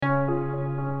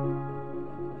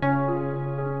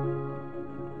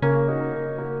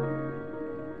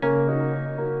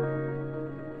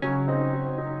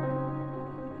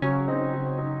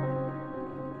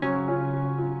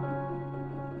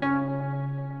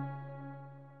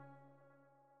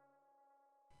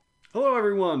Hello,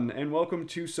 everyone, and welcome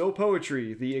to So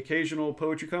Poetry, the occasional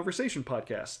poetry conversation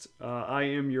podcast. I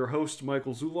am your host,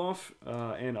 Michael Zuloff,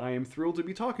 and I am thrilled to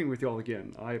be talking with y'all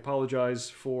again. I apologize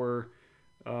for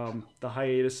the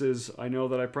hiatuses. I know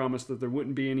that I promised that there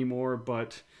wouldn't be any more,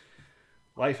 but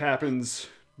life happens,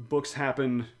 books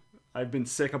happen. I've been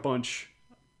sick a bunch,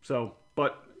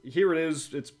 but here it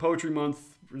is. It's Poetry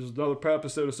Month. There's another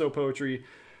episode of So Poetry,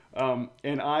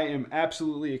 and I am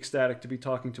absolutely ecstatic to be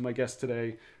talking to my guest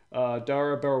today.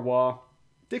 Dara Barrois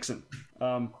Dixon.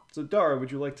 So, Dara,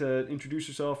 would you like to introduce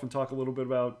yourself and talk a little bit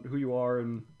about who you are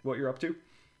and what you're up to?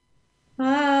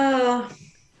 Uh,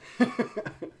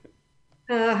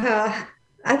 uh,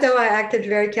 I thought I acted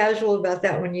very casual about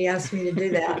that when you asked me to do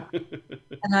that.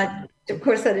 And of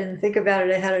course, I didn't think about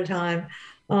it ahead of time.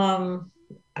 Um,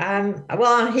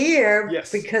 I'm here Yes.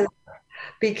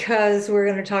 because we're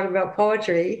going to talk about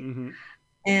poetry. Mm-hmm.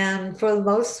 And for the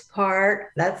most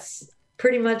part, that's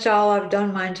pretty much all I've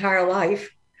done my entire life.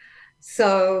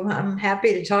 So I'm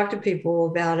happy to talk to people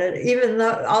about it,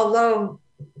 although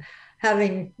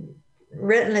having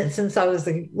written it since I was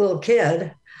a little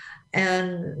kid,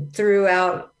 and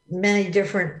throughout many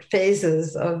different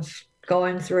phases of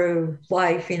going through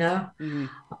life. Mm-hmm.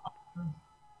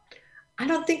 I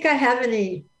don't think I have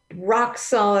any rock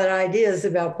solid ideas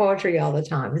about poetry all the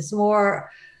time. It's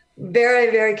more very,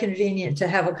 very convenient to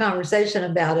have a conversation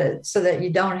about it so that you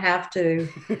don't have to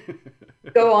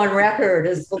go on record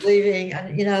as believing,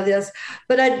 this.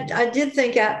 But I did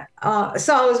think, so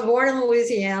I was born in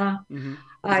Louisiana. Mm-hmm.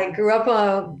 I grew up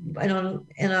on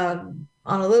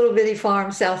a little bitty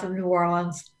farm south of New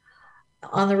Orleans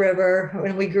on the river,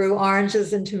 when we grew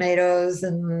oranges and tomatoes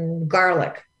and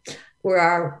garlic were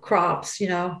our crops,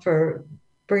 for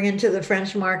bringing to the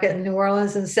French market in New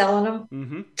Orleans and selling them.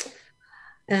 Mm-hmm.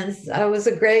 And it was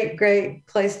a great, great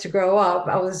place to grow up.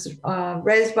 I was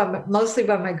raised mostly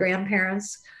by my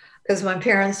grandparents because my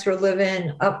parents were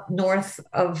living up north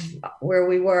of where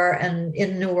we were and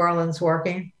in New Orleans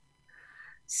working.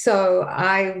 So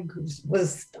I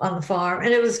was on the farm,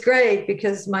 and it was great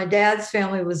because my dad's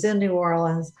family was in New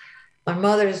Orleans. My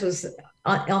mother's was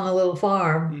on the little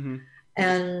farm, Mm-hmm.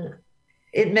 and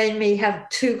it made me have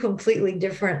two completely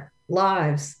different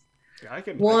lives. Yeah, I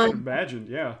can One, imagine.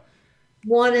 Yeah.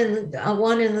 one in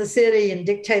the city and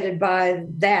dictated by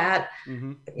that,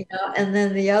 Mm-hmm. and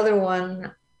then the other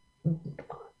one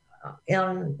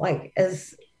in like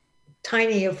as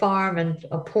tiny a farm and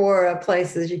a poor a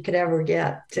place as you could ever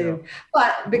get Yeah. to.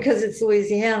 But because it's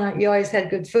Louisiana, you always had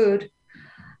good food,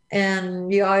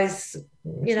 and you always,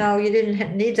 you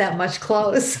didn't need that much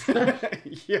clothes.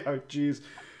 Yeah. Geez,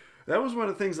 that was one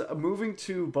of the things. Moving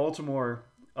to Baltimore,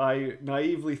 I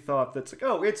naively thought that's like,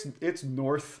 oh, it's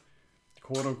north,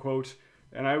 quote unquote,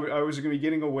 and I was going to be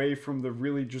getting away from the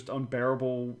really just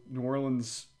unbearable New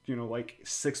Orleans, like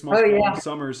 6 month Oh long yeah.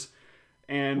 summers.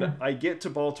 And I get to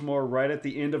Baltimore right at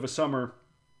the end of a summer,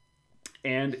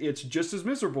 and it's just as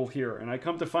miserable here. And I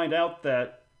come to find out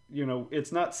that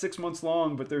it's not 6 months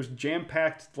long, but there's jam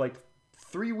packed like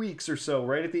 3 weeks or so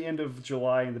right at the end of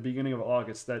July and the beginning of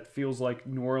August that feels like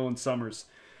New Orleans summers.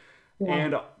 Yeah.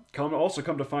 And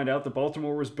come to find out that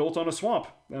Baltimore was built on a swamp.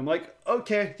 And I'm like,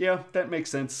 okay, yeah, that makes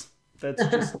sense. That's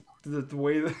just the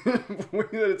way the way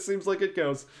that it seems like it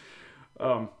goes.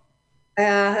 Um,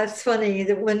 That's funny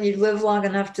that when you live long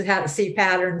enough to have see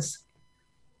patterns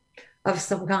of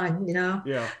some kind,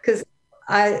 yeah. because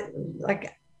I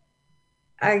like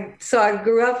I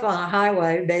grew up on a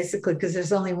highway basically because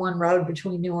there's only one road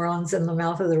between New Orleans and the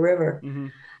mouth of the river, Mm-hmm.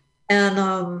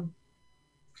 and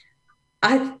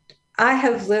I I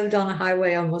have lived on a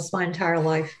highway almost my entire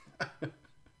life.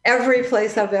 Every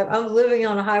place I'm living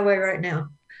on a highway right now.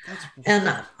 That's And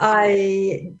wild.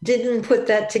 I didn't put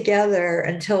that together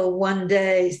until one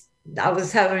day I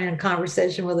was having a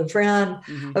conversation with a friend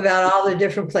Mm-hmm. about all the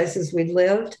different places we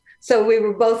lived. So we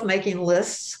were both making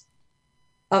lists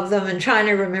of them and trying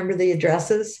to remember the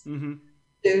addresses Mm-hmm.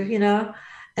 too,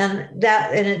 and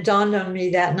it dawned on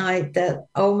me that night that,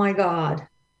 oh my God,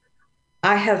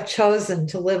 I have chosen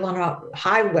to live on a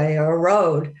highway or a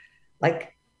road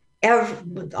like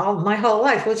all my whole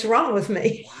life. What's wrong with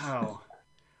me? Wow.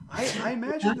 I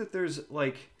imagine that there's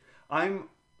like I'm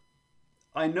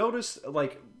I noticed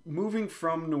like moving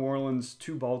from New Orleans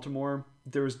to Baltimore,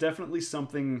 there was definitely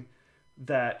something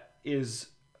that is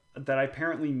that I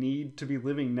apparently need to be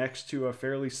living next to a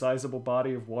fairly sizable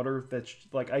body of water that's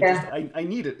like Yeah. I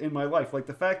need it in my life. Like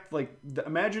the fact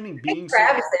imagining being some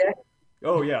Crabs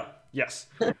oh yeah, yes.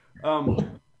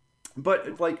 Um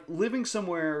but like living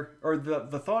somewhere or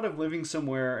the thought of living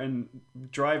somewhere and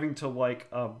driving to like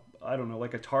a I don't know,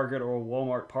 like a Target or a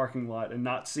Walmart parking lot and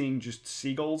not seeing just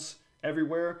seagulls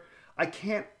everywhere. I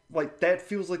can't, like, that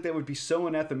feels like that would be so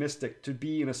anathemistic to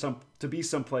be to be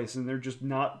someplace and there just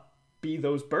not be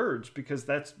those birds, because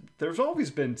there's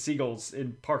always been seagulls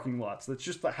in parking lots. That's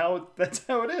just that's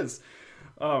how it is.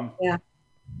 Um, Yeah.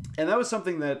 and that was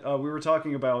something that we were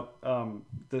talking about,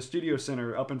 the studio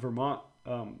center up in Vermont.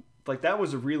 Like, that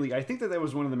was I think that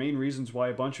was one of the main reasons why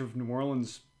a bunch of New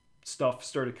Orleans stuff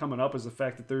started coming up, is the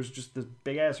fact that there's just this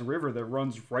big ass river that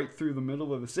runs right through the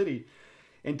middle of the city,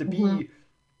 and to Hmm. be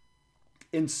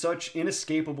in such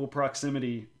inescapable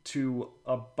proximity to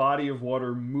a body of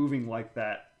water moving like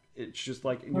that, it's just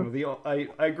like,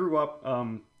 I grew up,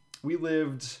 we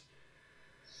lived,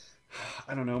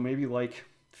 I don't know, maybe like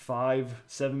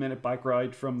 5-7 minute bike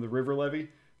ride from the river levee.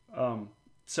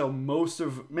 So most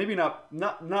of, maybe not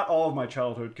all of my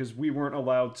childhood, because we weren't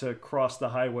allowed to cross the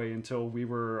highway until we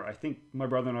were, I think my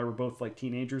brother and I were both like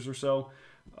teenagers or so.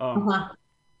 Um, Uh-huh.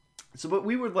 so, but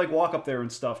we would like walk up there and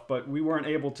stuff, but we weren't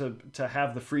able to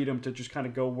have the freedom to just kind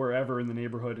of go wherever in the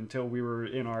neighborhood until we were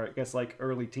in our, I guess, like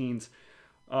early teens.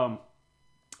 Um,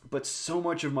 but so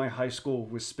much of my high school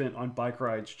was spent on bike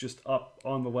rides just up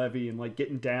on the levee and like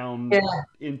getting down Yeah.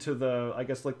 into the, I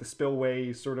guess, like the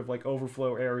spillway sort of like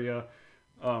overflow area.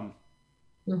 Um,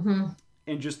 Hmm.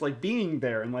 and just like being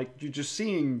there and like you just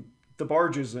seeing the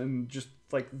barges and just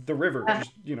like the river,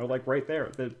 just, like right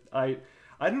there. That I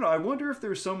don't know. I wonder if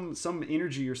there's some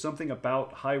energy or something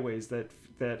about highways that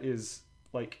is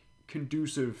like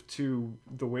conducive to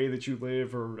the way that you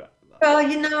live, or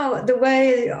Well, the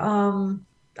way,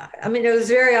 I mean, it was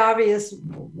very obvious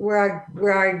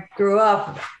where I grew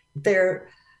up there.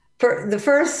 For the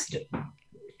first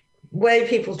way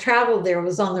people traveled there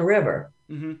was on the river.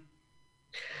 mm-hmm,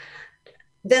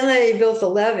 Then they built the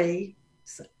levee,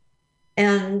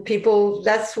 and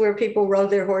that's where people rode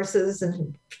their horses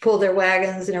and pulled their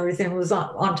wagons, and everything was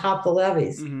on top of the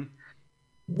levees. mm-hmm,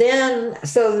 Then,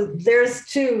 so there's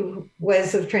two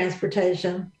ways of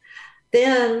transportation.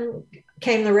 Then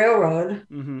came the railroad,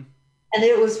 mm-hmm, and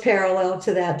it was parallel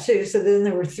to that too. So then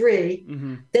there were three.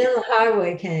 mm-hmm, Then the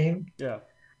highway came, yeah,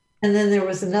 and then there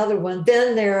was another one.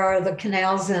 Then there are the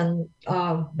canals and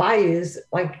bayous,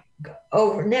 like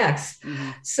over next.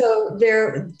 mm-hmm, So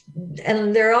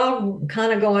they're all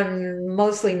kind of going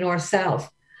mostly north south.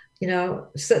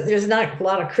 So there's not a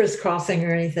lot of crisscrossing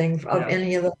or anything of yeah,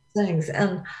 any of those things.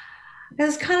 And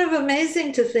it's kind of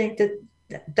amazing to think that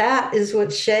that is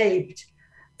what shaped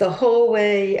the whole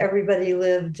way everybody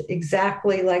lived,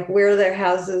 exactly like where their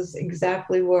houses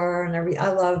exactly were, and I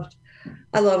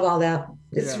love all that.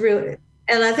 It's yeah, really,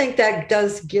 and I think that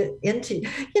does get into,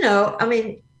 I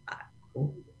mean,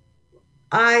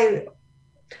 I,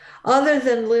 other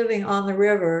than living on the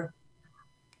river,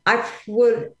 I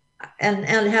would, and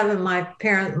having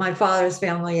my father's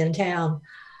family in town,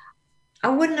 I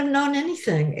wouldn't have known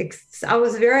anything. I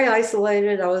was very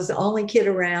isolated. I was the only kid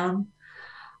around,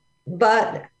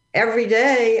 but every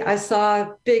day I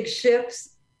saw big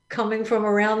ships coming from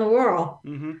around the world.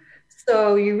 mm-hmm,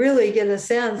 So you really get a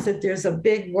sense that there's a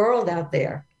big world out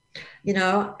there,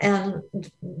 and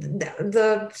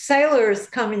the sailors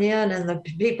coming in and the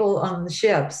people on the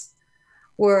ships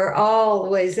were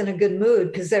always in a good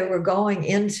mood because they were going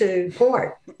into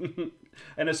port.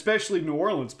 and especially New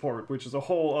Orleans port, which is a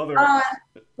whole other, Uh,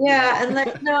 you know, yeah,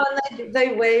 and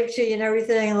they waved to you and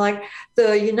everything. And like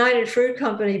the United Fruit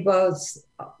Company boats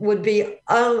would be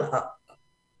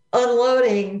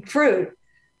unloading fruit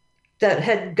that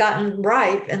had gotten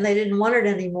ripe and they didn't want it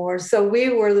anymore. So we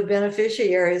were the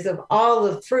beneficiaries of all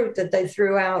the fruit that they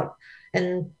threw out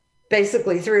and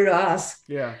basically threw to us.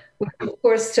 yeah, Which, of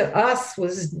course, to us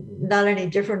was not any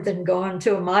different than going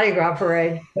to a Mardi Gras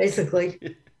parade, basically.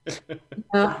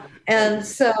 And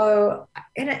so,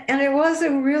 and it was a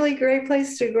really great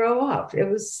place to grow up. It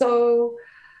was so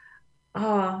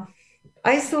uh,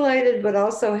 isolated, but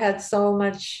also had so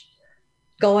much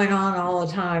going on all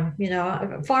the time.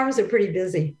 Farms are pretty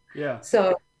busy. yeah,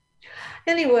 So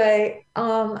anyway,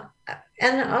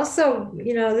 and also,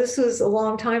 this was a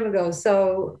long time ago.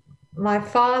 So my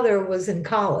father was in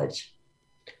college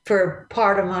for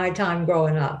part of my time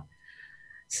growing up.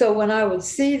 So when I would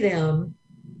see them,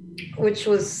 which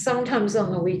was sometimes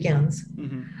on the weekends,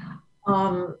 mm-hmm,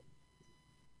 um,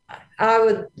 I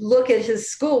would look at his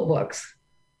school books.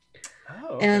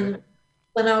 oh, okay, And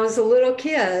when I was a little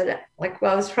kid, like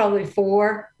I was probably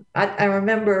 4, I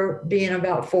remember being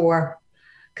about 4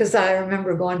 because I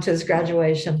remember going to his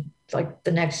graduation like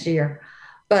the next year.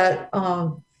 But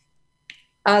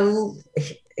I,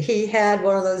 he had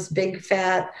one of those big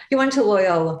fat, he went to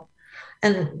Loyola,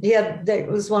 and it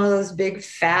was one of those big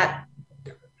fat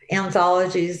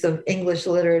anthologies of English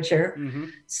literature. Mm-hmm.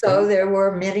 So there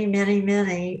were many, many,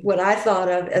 many what I thought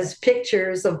of as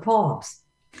pictures of poems.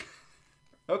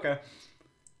 Okay.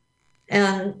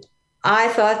 And I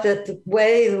thought that the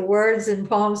way the words in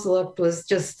poems looked was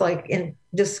just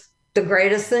the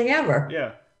greatest thing ever.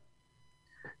 Yeah.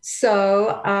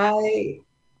 So I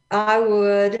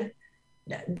would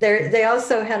there they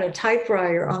also had a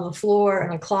typewriter on the floor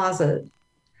in a closet.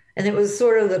 And it was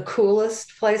sort of the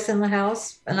coolest place in the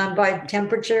house. And I'm by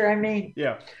temperature, I mean.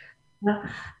 Yeah.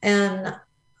 And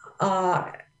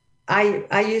uh,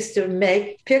 I used to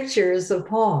make pictures of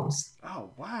poems Oh,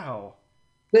 wow.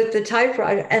 with the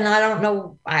typewriter. And I don't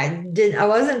know, I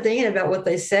wasn't thinking about what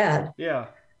they said. Yeah.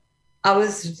 I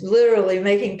was literally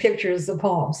making pictures of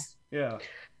poems Yeah.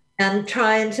 and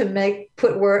trying to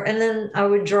put word, and then I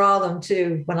would draw them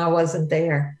too when I wasn't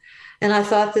there. And I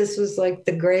thought this was like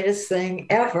the greatest thing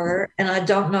ever. And I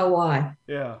don't know why.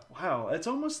 Yeah. Wow. It's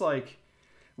almost like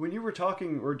when you were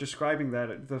talking or describing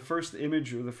that, the first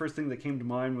image or the first thing that came to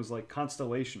mind was like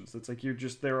constellations. It's like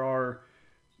there are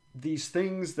these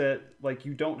things that like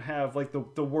you don't have, like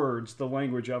the words, the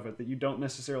language of it, that you don't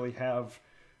necessarily have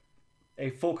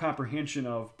a full comprehension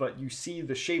of, but you see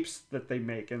the shapes that they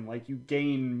make and like you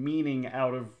gain meaning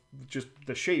out of just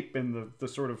the shape and the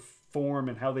sort of form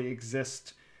and how they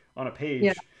exist on a Yeah.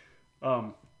 page.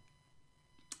 Um,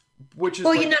 which is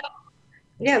Well, like,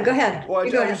 yeah, go ahead. well,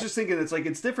 You go I was ahead. just thinking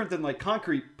it's different than like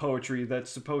concrete poetry that's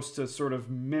supposed to sort of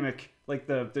mimic like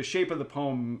the shape of the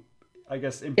poem, I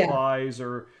guess, Yeah. implies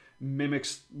or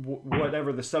mimics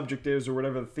whatever the subject is or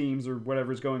whatever the themes or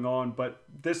whatever is going on. But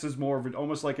this is more of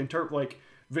almost like like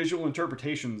visual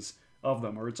interpretations of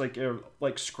them, or it's like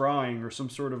scrying or some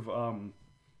sort of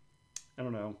I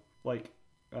don't know, like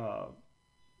uh,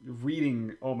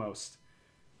 reading almost.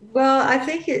 Well, I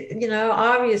think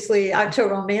obviously I to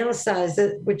romanticize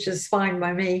it, which is fine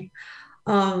by me.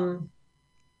 Um,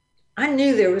 I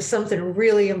knew there was something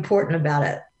really important about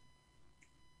it,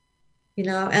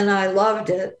 and I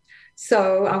loved it.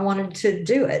 So I wanted to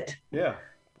do it. Yeah.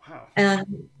 Wow. And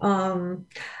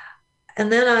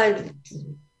and then I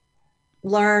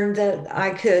learned that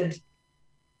I could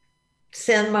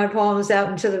send my poems out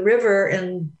into the river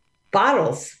in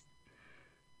bottles,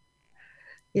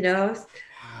 you know.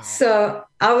 Wow. So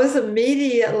I was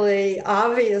immediately,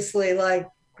 obviously, like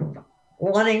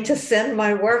wanting to send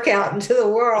my work out into the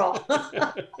world.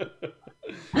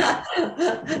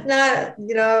 Not,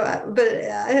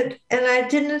 and I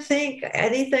didn't think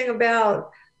anything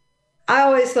about, I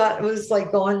always thought it was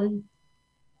like going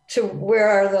to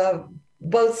where the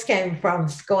boats came from,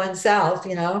 going south.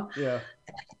 Yeah.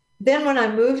 Then when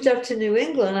I moved up to New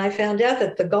England, I found out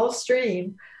that the Gulf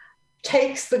Stream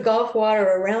takes the Gulf water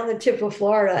around the tip of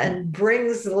Florida and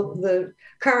brings the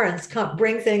currents,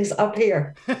 bring things up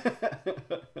here.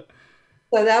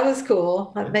 So that was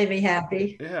cool. That made me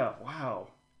happy. Yeah. Wow.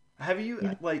 Have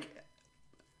you like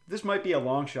this might be a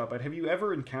long shot, but have you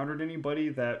ever encountered anybody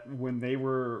that when they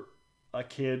were a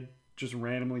kid just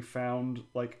randomly found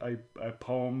like a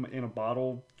poem in a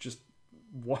bottle just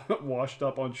washed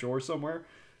up on shore somewhere?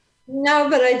 No,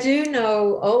 but I do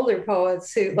know older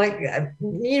poets who, like,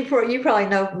 you probably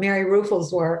know Mary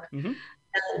Ruefle's work.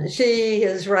 Mm-hmm. She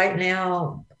is right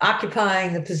now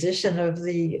occupying the position of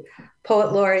the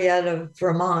poet laureate of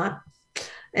Vermont. I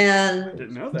And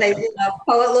didn't know they, that.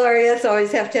 poet laureates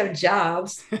always have to have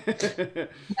jobs.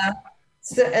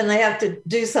 So, and they have to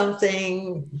do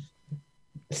something.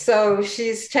 So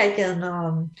she's taken,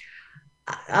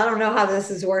 I don't know how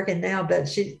this is working now, but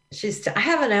I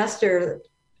haven't asked her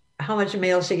how much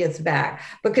mail she gets back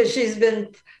because she's been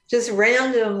just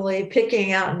randomly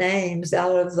picking out names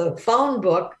out of the phone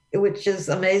book, which is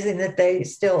amazing that they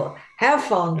still have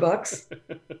phone books.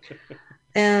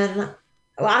 And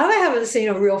well, I haven't seen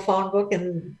a real phone book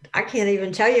and I can't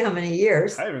even tell you how many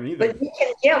years, I haven't either. but you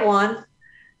can get one.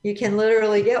 You can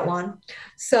literally get one.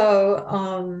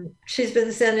 So she's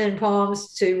been sending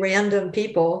poems to random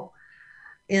people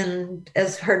in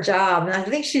as her job. And I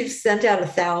think she's sent out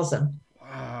 1,000.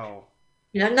 Wow.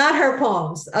 Not her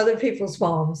poems, other people's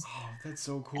poems. Oh, that's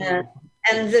so And,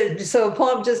 cool. so a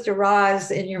poem just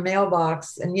arrives in your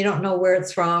mailbox and you don't know where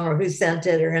it's from or who sent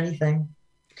it or anything.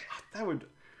 That would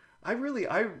I really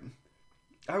I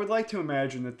would like to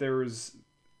imagine that there was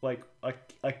like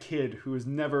a kid who has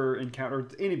never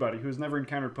encountered anybody who has never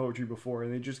encountered poetry before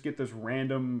and they just get this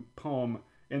random poem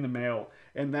in the mail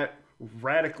and that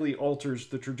radically alters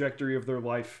the trajectory of their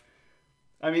life.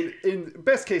 I mean, in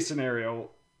best case scenario,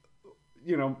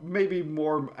 maybe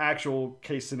more actual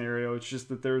case scenario. It's just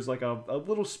that there's like a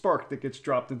little spark that gets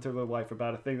dropped into their life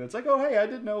about a thing that's like, oh, hey, I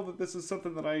didn't know that this is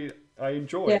something that I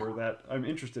enjoy Yeah. or that I'm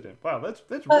interested in. Wow, that's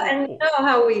Well, really and cool. you know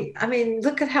how I mean,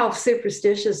 look at how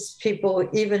superstitious people,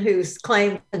 even who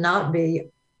claim to not be,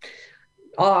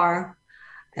 are.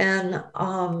 And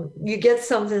you get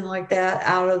something like that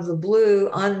out of the blue,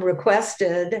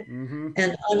 unrequested Hmm.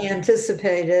 and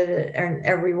unanticipated in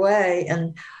every way.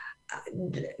 And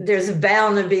there's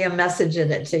bound to be a message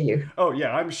in it to you. Oh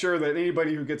yeah, I'm sure that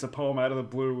anybody who gets a poem out of the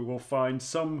blue will find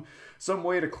some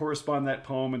way to correspond that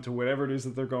poem into whatever it is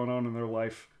that they're going on in their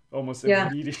life almost Yeah.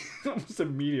 almost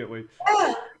immediately.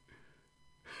 Yeah,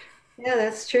 yeah,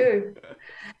 that's true.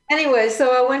 Anyway,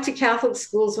 so I went to Catholic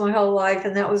schools my whole life,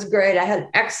 and that was great. I had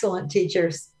excellent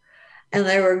teachers, and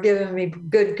they were giving me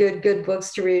good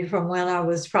books to read from when I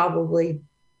was probably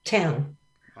 10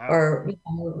 Wow. or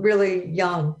really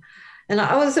young. And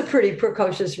I was a pretty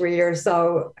precocious reader.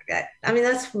 So, I mean,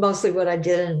 that's mostly what I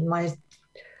did in my,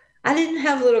 I didn't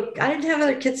have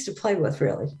other kids to play with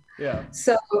really. Yeah.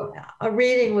 So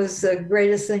reading was the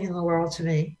greatest thing in the world to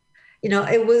me.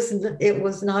 It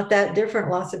was not that different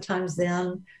lots of times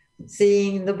than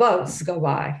seeing the boats go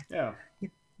by. Yeah.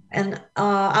 And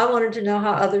I wanted to know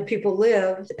how other people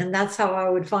lived, and that's how I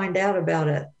would find out about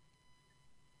it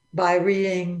by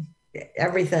reading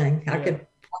everything I Yeah. could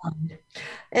find.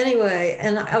 Anyway,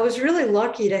 and I was really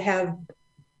lucky to have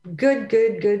good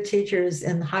teachers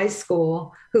in high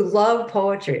school who loved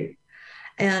poetry.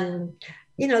 And,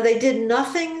 they did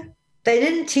nothing, they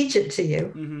didn't teach it to you.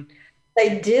 Hmm.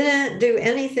 They didn't do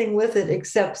anything with it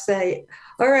except say,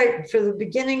 all right, for the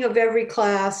beginning of every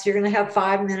class, you're going to have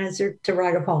 5 minutes to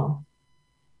write a poem.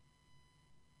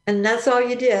 And that's all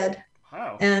you did.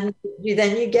 Wow. And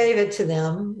then you gave it to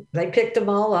them. They picked them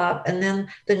all up. And then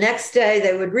the next day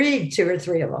they would read two or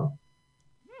three of them.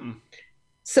 Hmm.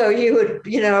 So you would,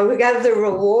 we got the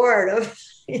reward of,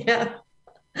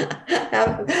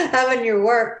 having your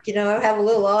work, have a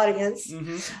little audience,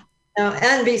 Hmm.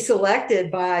 and be selected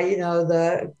by,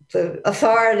 the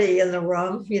authority in the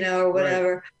room, or Right.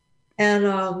 whatever. And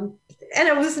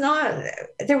it was not,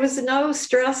 there was no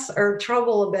stress or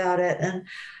trouble about it. And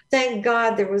thank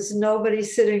God there was nobody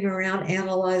sitting around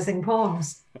analyzing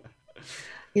poems,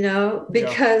 Yeah.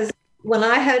 because when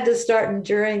I had to start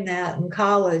enduring that in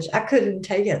college, I couldn't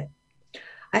take it.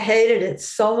 I hated it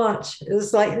so much. It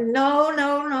was like, no,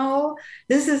 no, no.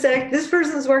 This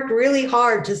person's worked really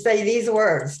hard to say these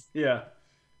words, Yeah.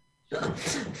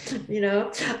 you know.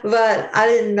 But I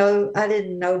didn't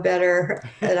know better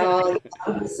at all.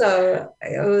 So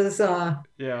it was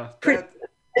Yeah. pretty.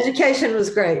 Education was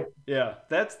great. Yeah.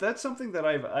 That's something that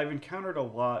I've encountered a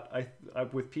lot.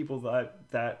 With people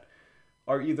that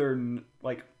are either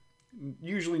like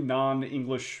usually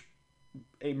non-English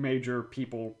a major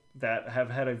people that have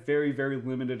had a very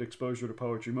limited exposure to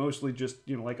poetry, mostly just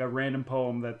like a random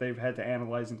poem that they've had to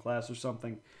analyze in class or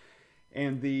something,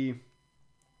 and the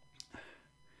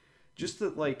just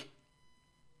that like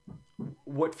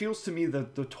what feels to me the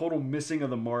total missing of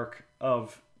the mark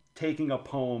of taking a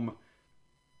poem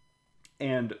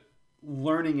and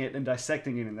learning it and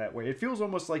dissecting it in that way. It feels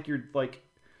almost like you're like,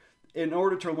 in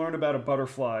order to learn about a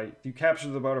butterfly, you capture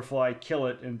the butterfly, kill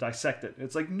it, and dissect it.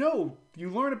 It's like, no, you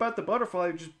learn about the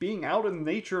butterfly just being out in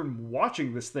nature and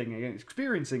watching this thing and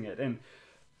experiencing it.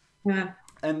 Yeah.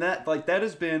 And that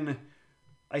has been,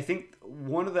 I think,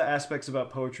 one of the aspects about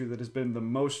poetry that has been the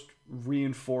most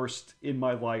reinforced in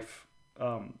my life,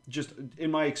 just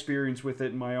in my experience with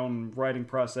it, in my own writing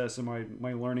process and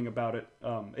my learning about it.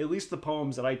 At least the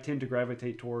poems that I tend to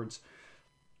gravitate towards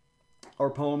are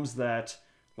poems that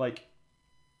like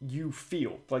you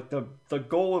feel like the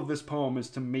goal of this poem is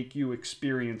to make you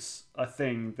experience a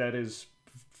thing that is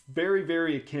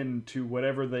very akin to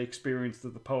whatever the experience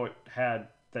that the poet had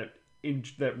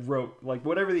that wrote, like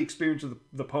whatever the experience of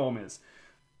the poem is,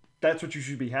 that's what you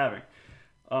should be having.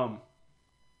 And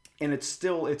it's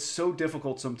so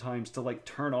difficult sometimes to like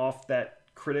turn off that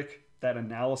critic, that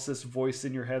analysis voice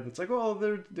in your head that's like, well,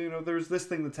 there's this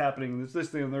thing that's happening, there's this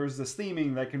thing, there's this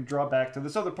theming that can draw back to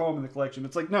this other poem in the collection.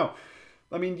 It's like, no,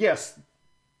 I mean, yes,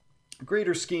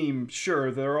 greater scheme,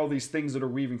 sure, there are all these things that are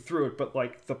weaving through it, but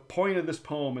like the point of this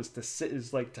poem is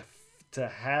to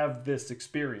have this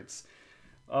experience.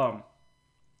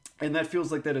 And that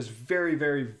feels like that is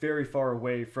very far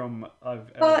away from Well,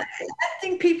 I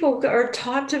think people are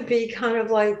taught to be kind of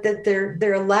like that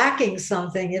they're lacking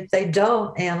something if they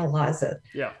don't analyze it.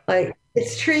 yeah. Like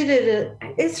it's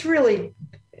really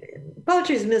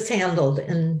poetry is mishandled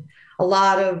in a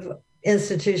lot of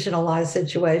institutionalized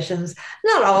situations.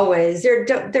 Not always. There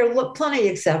are plenty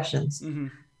of exceptions. Mm-hmm.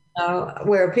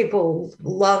 where people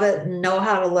love it and know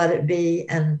how to let it be,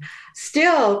 and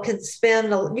still you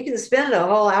can spend a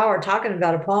whole hour talking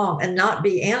about a poem and not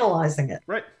be analyzing it.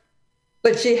 Right.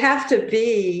 But you have to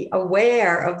be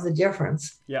aware of the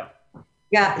difference. Yeah.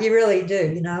 Yeah, you really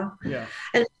do, Yeah.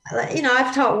 And,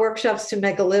 I've taught workshops to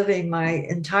make a living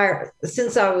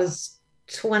since I was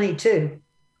 22.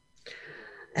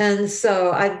 And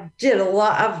so I've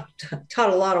taught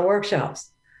a lot of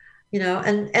workshops,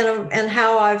 and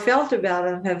how I felt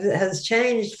about them has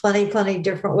changed plenty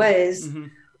different ways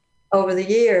over the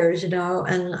years, and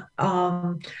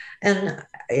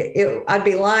I'd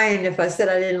be lying if I said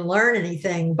I didn't learn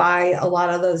anything by a lot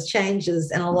of those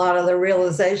changes and a lot of the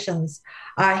realizations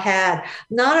I had,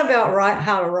 not about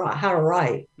how to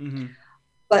write,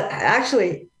 but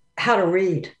actually how to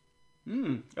read.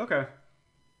 Okay.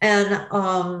 And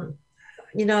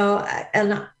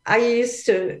and I used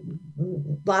to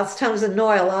lots of times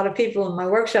annoy a lot of people in my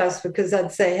workshops because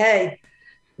I'd say, hey,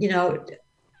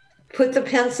 put the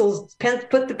pens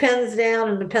down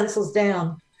and the pencils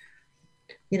down.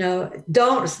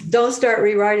 Don't start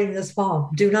rewriting this poem.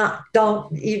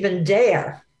 Don't even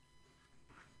dare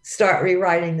start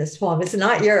rewriting this poem. It's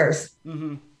not yours.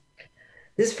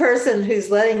 This person who's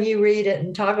letting you read it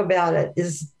and talk about it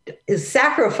is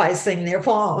sacrificing their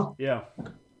poem. Yeah.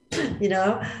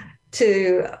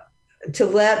 To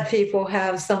let people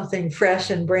have something fresh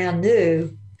and brand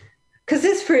new, because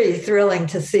it's pretty thrilling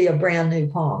to see a brand new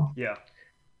poem. Yeah.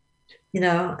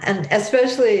 And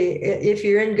especially if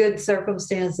you're in good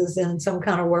circumstances in some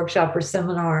kind of workshop or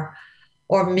seminar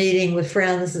or meeting with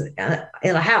friends in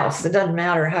a house. It doesn't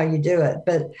matter how you do it,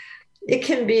 but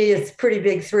it's a pretty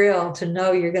big thrill to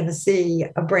know you're going to see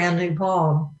a brand new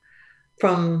poem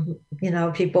from,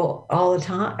 people all the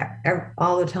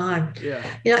time. Yeah.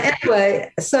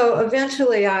 Anyway, so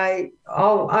eventually like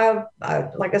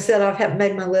I said, I've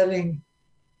made my living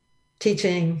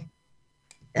teaching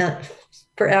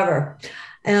forever.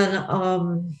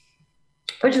 And,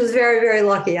 which was very, very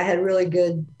lucky. I had really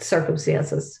good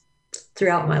circumstances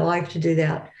throughout my life to do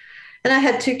that. And I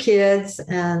had 2 kids.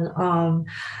 And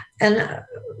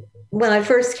when I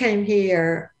first came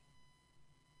here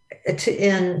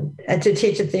to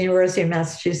teach at the University of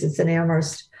Massachusetts in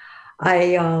Amherst,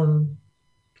 I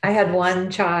had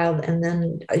one child, and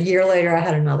then a year later I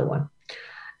had another one.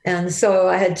 And so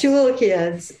I had 2 little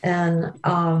kids, and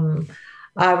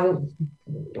I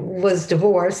was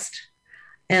divorced.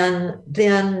 And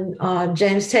then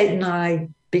James Tate and I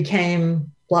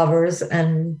became lovers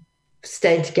and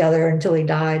stayed together until he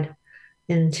died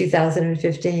in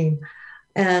 2015.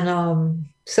 And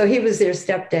so he was their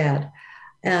stepdad.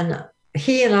 And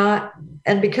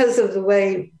and because of the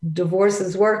way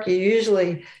divorces work, you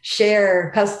usually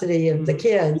share custody of the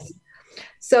kids.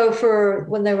 So for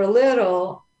when they were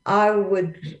little, I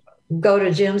would go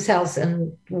to Jim's house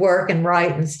and work and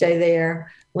write and stay there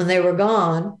when they were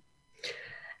gone.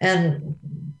 And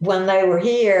when they were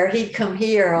here, he'd come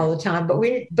here all the time. But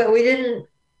we didn't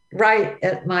write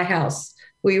at my house.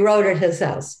 We wrote at his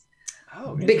house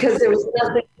because there was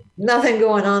nothing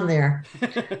going on there.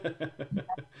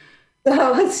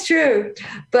 So it's true.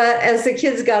 But as the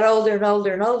kids got older and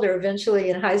older and older, eventually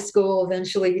in high school,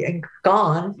 eventually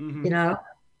gone,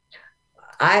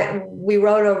 we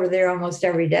wrote over there almost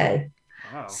every day.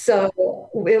 Wow. So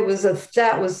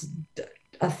that was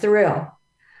a thrill,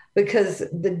 because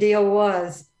the deal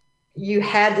was you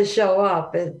had to show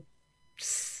up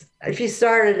if you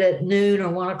started at noon or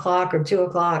 1 o'clock or 2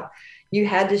 o'clock, you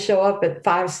had to show up at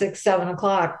 5, 6, 7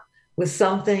 o'clock with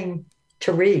something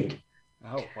to read.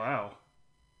 Oh, wow.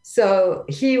 So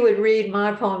he would read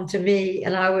my poem to me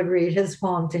and I would read his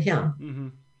poem to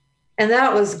him. And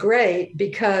that was great,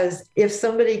 because if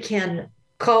somebody can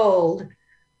cold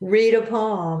read a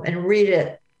poem and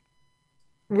really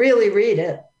read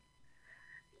it,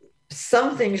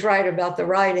 something's right about the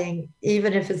writing,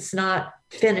 even if it's not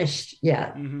finished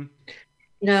yet. And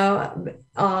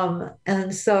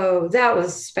so that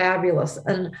was fabulous.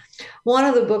 And one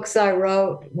of the books I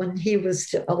wrote when he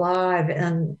was alive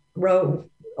and wrote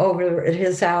over at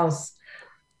his house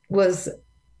was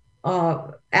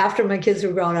after my kids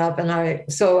were grown up, and I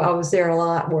was there a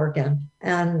lot working,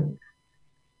 and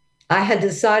I had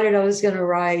decided I was going to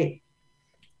write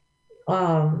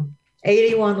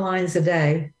 81 lines a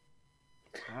day.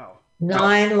 Wow.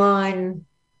 9 lines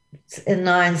in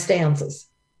 9 stanzas.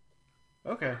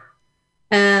 Okay.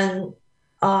 And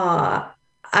I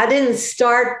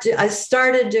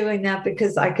started doing that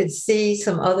because I could see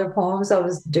some other poems I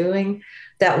was doing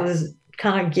that was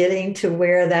kind of getting to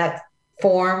where that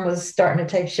form was starting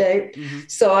to take shape.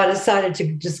 So I decided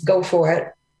to just go for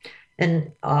it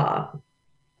and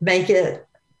make it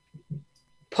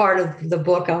part of the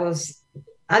book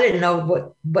I didn't know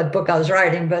what book I was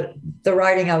writing, but the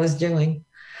writing I was doing.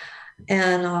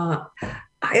 And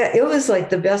it was like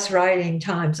the best writing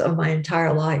times of my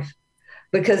entire life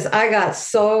because I got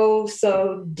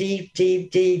so deep,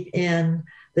 deep, deep in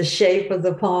the shape of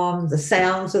the poem, the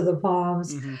sounds of the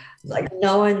poems, Mm-hmm. like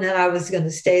knowing that I was going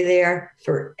to stay there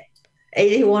for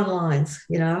 81 lines,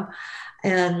 you know.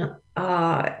 And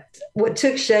what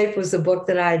took shape was a book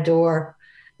that I adore.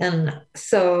 And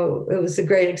so it was a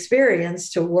great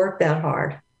experience to work that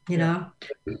hard, you Yeah.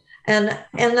 know. And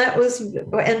that was,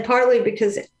 and partly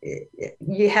because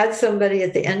you had somebody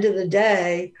at the end of the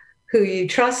day who you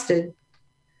trusted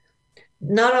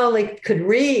not only could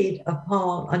read a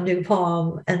poem, a new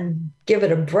poem, and give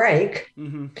it a break,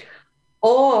 Mm-hmm.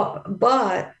 or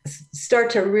but start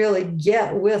to really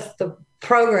get with the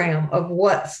program of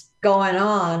what's going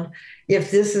on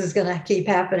if this is going to keep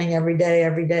happening every day,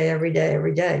 every day, every day,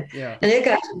 every day. Yeah. And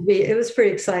it was pretty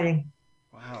exciting.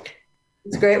 Wow.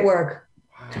 It's great work,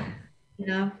 Wow. you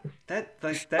know. That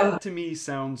to me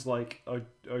sounds like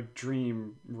a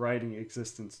dream writing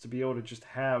existence, to be able to just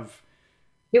have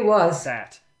It was,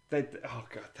 that. Oh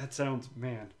god, that sounds,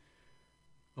 man.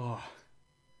 Oh.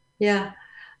 yeah.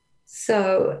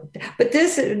 So, but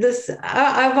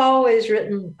I've always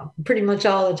written pretty much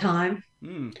all the time,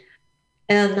 Mm.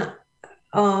 and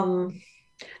um,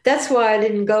 that's why I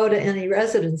didn't go to any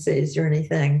residencies or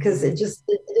anything because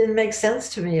Mm-hmm. it didn't make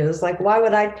sense to me. It was like, why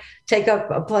would I take up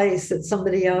a place that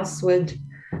somebody else would,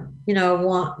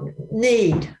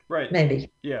 need Right.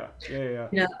 maybe, Yeah. Yeah. Yeah.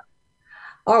 you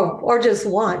know, or just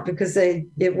want because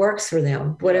it works for them,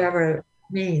 Yeah. whatever it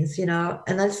means,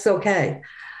 and that's okay.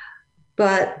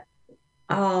 But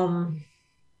um,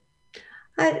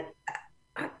 I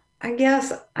I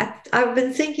guess I've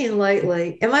been thinking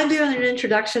lately. Am I doing an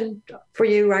introduction for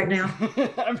you right now?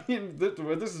 I mean, this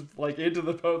is like into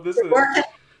the po. This is,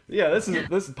 yeah. This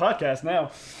is podcast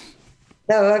now.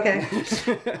 Oh, okay.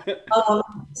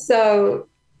 So,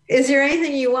 is there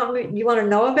anything you want to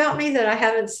know about me that I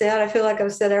haven't said? I feel like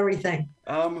I've said everything.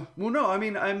 Well, no. I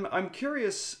mean, I'm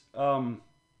curious.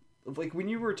 Like when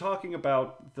you were talking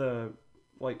about the,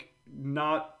 like,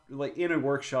 not like in a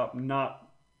workshop, not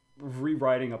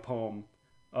rewriting a poem.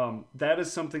 That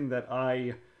is something that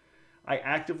I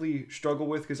actively struggle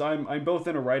with because I'm both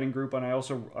in a writing group and I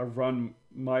run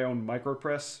my own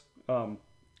micropress. And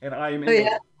Oh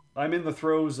yeah. I'm in the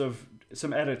throes of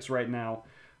some edits right now.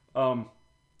 Um,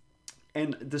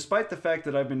 and despite the fact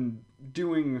that I've been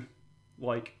doing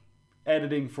like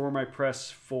editing for my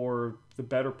press for the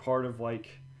better part of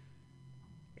like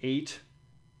eight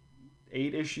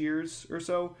eight-ish years or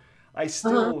so, I Uh-huh.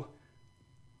 still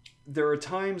there are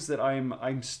times that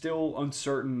I'm still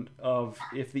uncertain of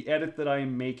if the edit that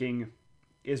I'm making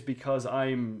is because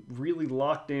I'm really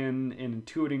locked in and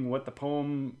intuiting what the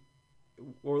poem,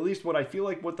 or at least what I feel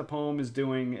like what the poem is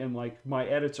doing, and like my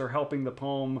edits are helping the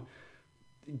poem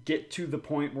get to the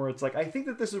point where it's like, I think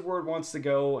that this is where it wants to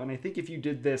go, and I think if you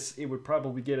did this it would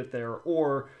probably get it there.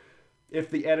 Or if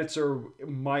the edits are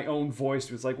my own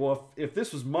voice, it's like, well, if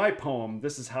this was my poem,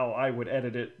 this is how I would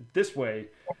edit it this way.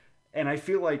 And I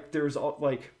feel like there's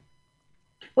like,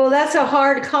 Well, that's a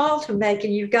hard call to make,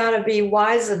 and you've got to be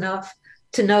wise enough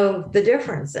to know the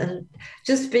difference. And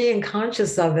just being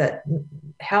conscious of it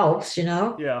helps, you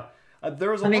know? yeah,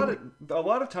 there's I mean, a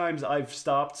lot of times I've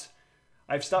stopped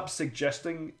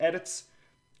suggesting edits.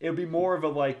 It would be more of a,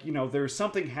 like, there's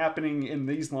something happening in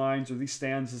these lines or these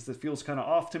stanzas that feels kind of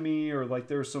off to me, or like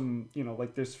there's some,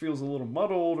 like this feels a little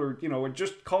muddled, or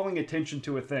just calling attention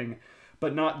to a thing,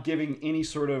 but not giving any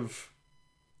sort of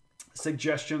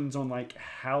suggestions on like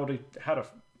how to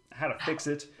fix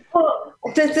it. well,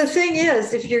 the thing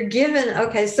is, if you're given,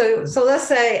 okay, so let's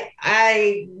say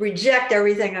I reject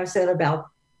everything I've said about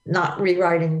not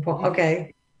rewriting, Mm-hmm.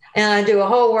 okay, and I do a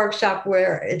whole workshop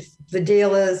where the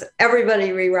deal is everybody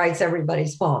rewrites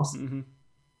everybody's poems, Mm-hmm.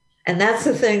 and that's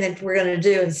the thing that we're going to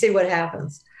do and see what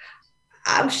happens.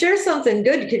 I'm sure something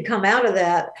good could come out of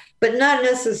that, but not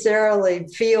necessarily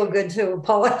feel good to a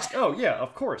poet. Oh yeah,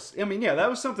 of course. I mean, yeah, that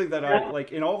was something that I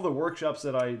like in all the workshops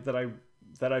that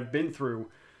I've been through,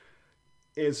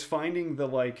 is finding the,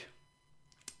 like,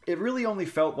 it really only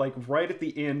felt like right at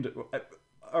the end.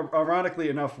 Ironically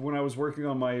enough, when I was working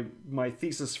on my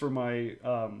thesis for my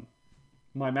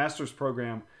master's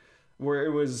program, where it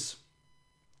was,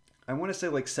 I want to say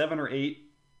like 7 or 8,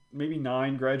 maybe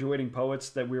 9 graduating poets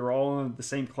that we were all in the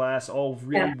same class, all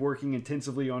really Yeah. working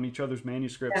intensively on each other's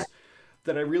manuscripts.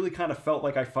 That I really kind of felt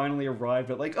like I finally arrived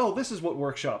at, like, oh, this is what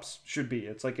workshops should be.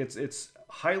 It's like it's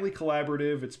highly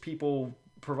collaborative. It's people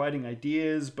providing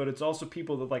ideas, but it's also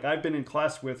people that, like, I've been in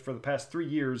class with for the past 3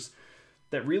 years,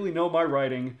 that really know my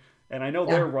writing, and I know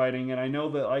their writing, and I know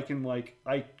that I can like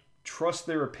I trust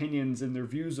their opinions and their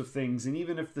views of things, and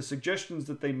even if the suggestions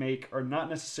that they make are not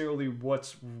necessarily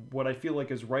what I feel like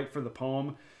is right for the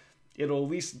poem, it'll at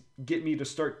least get me to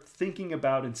start thinking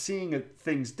about and seeing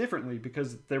things differently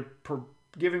because they're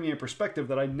giving me a perspective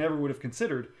that I never would have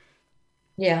considered.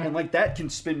 Yeah. And like that can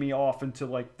spin me off into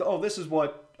like, oh, this is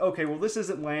what, okay, well, this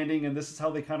isn't landing and this is how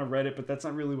they kind of read it, but that's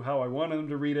not really how I wanted them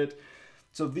to read it.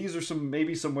 So these are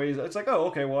maybe some ways. It's like, oh,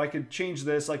 okay, well, I could change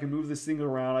this. I can move this thing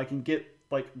around. I can get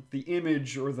like the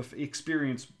image or the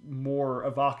experience more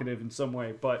evocative in some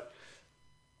way. But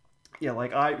yeah,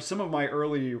 like some of my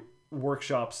early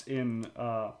workshops in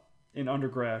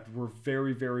undergrad were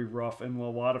very, very rough, and a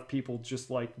lot of people just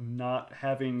like not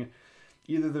having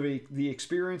either the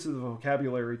experience or the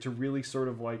vocabulary to really sort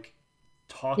of like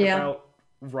talk about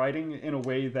writing in a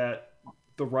way that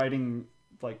the writing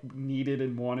like needed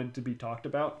and wanted to be talked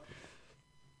about.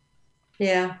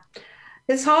 Yeah.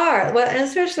 It's hard. Well, and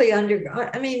especially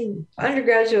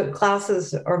undergraduate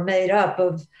classes are made up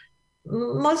of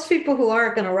most people who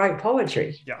aren't going to write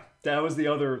poetry. Yeah, that was the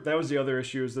other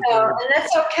issue is that And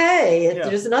that's okay. Yeah.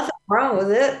 There's nothing wrong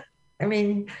with it. I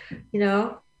mean,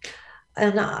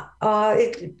 and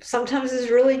it sometimes is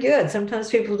really good. Sometimes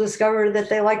people discover that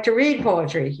they like to read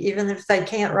poetry, even if they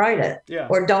can't write it,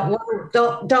 or don't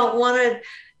want to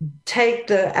take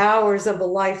the hours of a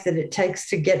life that it takes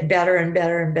to get better and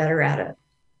better and better at it.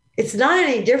 It's not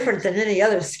any different than any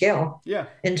other skill. Yeah.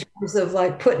 In terms of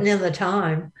like putting in the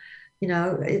time, you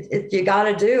got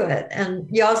to do it, and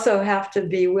you also have to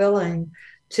be willing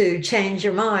to change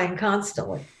your mind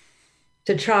constantly,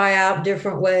 to try out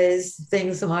different ways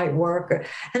things might work.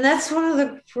 And that's one of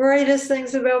the greatest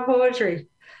things about poetry.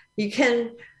 You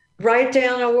can write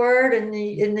down a word and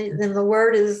the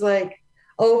word is like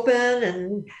open,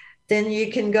 and then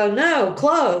you can go, no,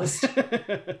 closed.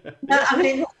 I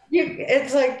mean,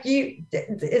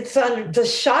 it's under the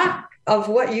shock of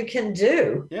what you can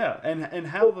do. Yeah, and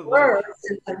how the words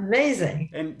is amazing.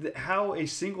 And how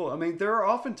I mean, there are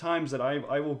often times that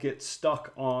I will get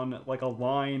stuck on like a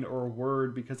line or a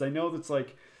word because I know that's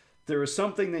like there is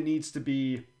something that needs to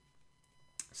be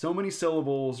so many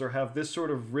syllables or have this sort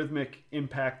of rhythmic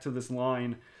impact to this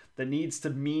line that needs to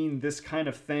mean this kind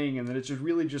of thing, and that it's just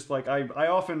really just like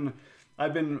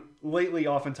I've been lately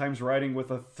oftentimes writing with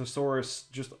a thesaurus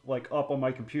just like up on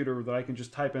my computer that I can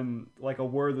just type in like a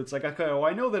word that's like, okay, oh,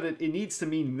 I know that it needs to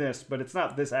mean this, but it's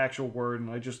not this actual word. And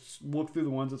I just look through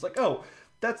the ones. It's like, oh,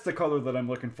 that's the color that I'm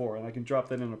looking for. And I can drop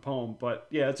that in a poem. But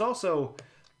yeah, it's also,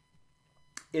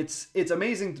 it's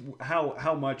amazing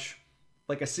how much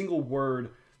like a single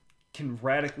word can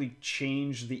radically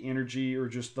change the energy or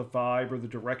just the vibe or the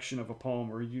direction of a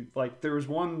poem. Or you like, there was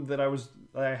one that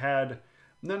I had,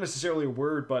 not necessarily a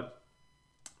word, but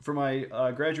for my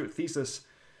graduate thesis,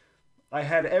 I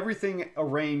had everything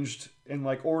arranged and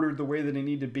like ordered the way that it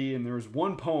needed to be, and there was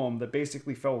one poem that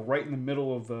basically fell right in the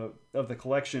middle of the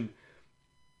collection.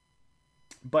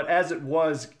 But as it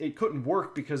was, it couldn't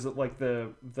work because like the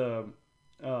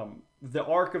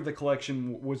arc of the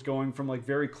collection was going from like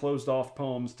very closed off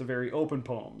poems to very open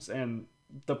poems, and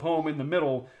the poem in the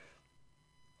middle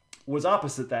was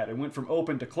opposite that. It went from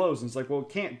open to closed, and it's like, well, it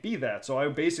can't be that. So I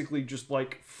basically just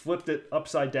like flipped it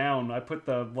upside down. I put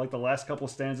the last couple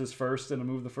of stanzas first, and I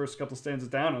moved the first couple of stanzas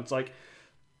down. And it's like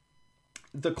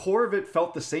the core of it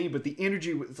felt the same, but the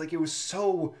energy was like, it was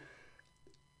so.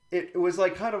 It was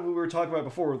like kind of what we were talking about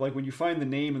before, like when you find the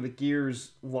name and the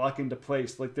gears lock into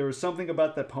place. Like there was something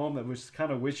about that poem that was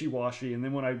kind of wishy-washy, and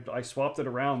then when I swapped it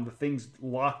around, the things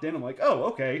locked in. I'm like, oh,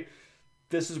 okay,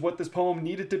 this is what this poem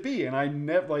needed to be. And I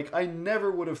never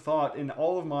would have thought in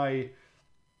all the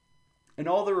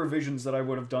revisions that I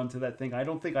would have done to that thing, I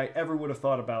don't think I ever would have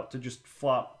thought about to just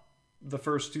flop the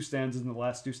first two stanzas and the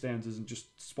last two stanzas and just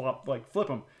flip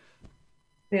them.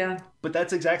 Yeah. But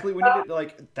that's exactly what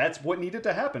that's what needed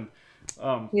to happen.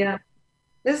 Yeah.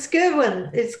 It's good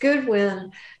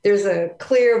when there's a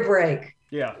clear break.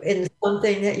 Yeah. In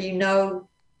something that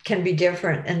can be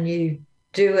different, and you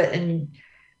do it, and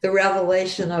the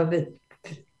revelation of it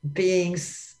being,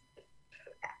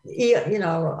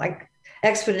 like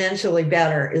exponentially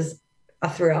better is a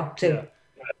thrill too.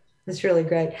 Yeah. It's really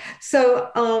great.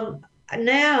 So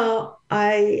now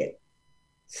I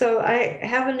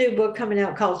have a new book coming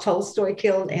out called Tolstoy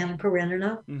Killed Anna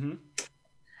Karenina. Mm-hmm.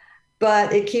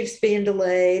 But it keeps being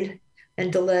delayed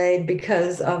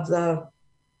because of the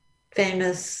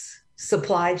famous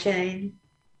supply chain.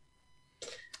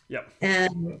 Yep.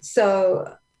 And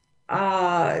so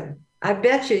I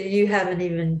bet you haven't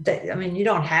even, you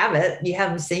don't have it. You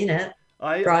haven't seen it,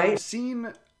 right?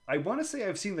 I want to say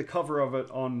I've seen the cover of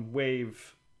it on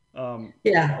Wave, Yeah,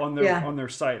 yeah. on their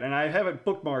site, and I have it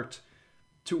bookmarked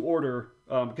to order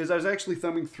because I was actually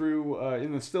thumbing through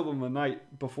in the still of the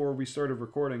night before we started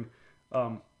recording,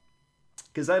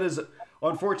 because that is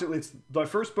unfortunately it's my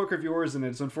first book of yours, and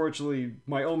it's unfortunately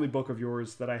my only book of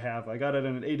yours that I have. I got it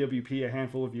in an AWP a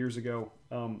handful of years ago,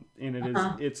 and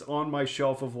it's on my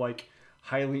shelf of like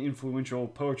highly influential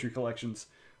poetry collections.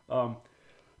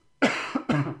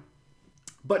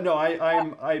 But no,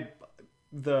 I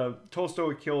the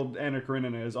Tolstoy Killed Anna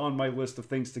Karenina is on my list of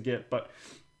things to get, but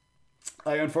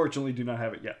I unfortunately do not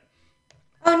have it yet.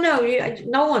 Oh no,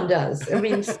 no one does. I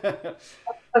mean,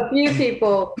 a few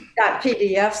people got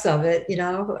PDFs of it,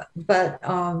 but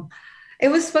it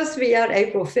was supposed to be out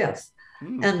April 5th.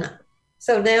 Hmm. And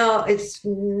so now it's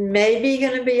maybe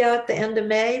going to be out the end of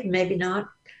May, maybe not.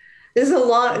 This is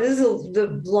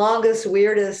the longest,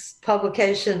 weirdest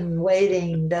publication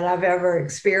waiting that I've ever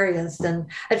experienced. And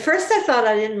at first I thought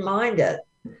I didn't mind it.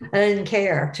 I didn't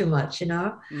care too much,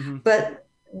 Mm-hmm. But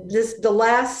the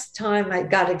last time I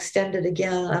got extended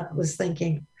again, I was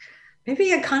thinking,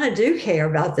 maybe I kind of do care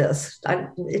about this.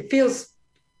 It's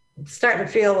starting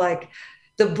to feel like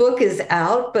the book is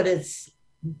out, but it's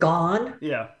gone,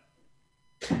 Yeah.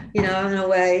 in a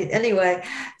way. Anyway,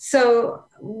 so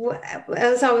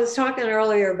as I was talking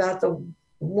earlier about the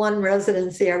one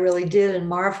residency I really did in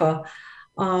Marfa,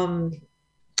 um,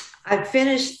 I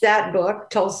finished that book,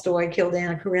 Tolstoy Killed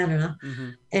Anna Karenina, Mm-hmm.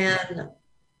 and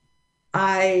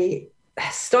I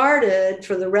started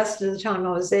for the rest of the time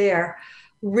I was there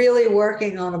really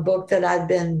working on a book that I'd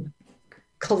been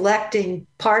collecting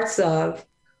parts of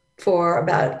for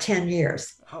about 10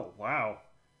 years. Oh wow.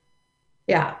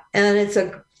 Yeah. And it's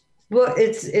a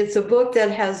book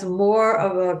that has more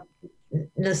of a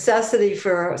necessity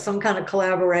for some kind of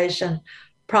collaboration,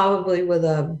 probably with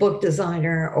a book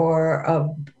designer or a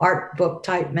art book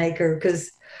type maker,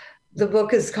 because the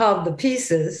book is called The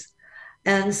Pieces.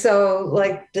 And so,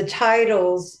 like, the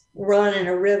titles run in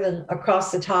a ribbon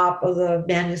across the top of the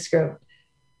manuscript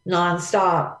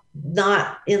nonstop,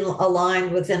 not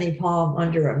aligned with any poem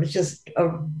under them. It's just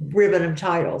a ribbon of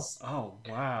titles, Oh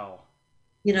wow.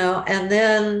 and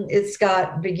then it's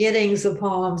got beginnings of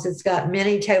poems. It's got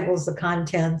many tables of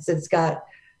contents. It's got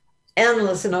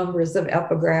endless numbers of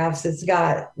epigraphs. It's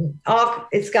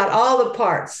got all the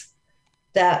parts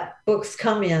that books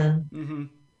come in, Mm-hmm.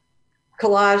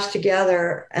 collaged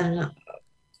together, and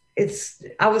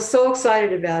I was so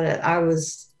excited about it. I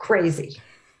was crazy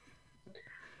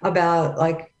about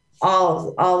like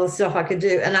all the stuff I could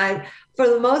do. And I, for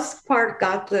the most part,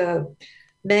 got the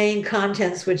main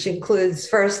contents, which includes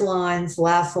first lines,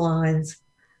 last lines,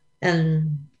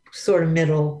 and sort of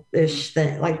middle-ish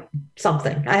thing, like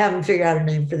something. I haven't figured out a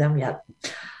name for them yet.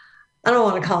 I don't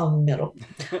want to call them middle.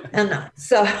 And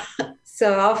so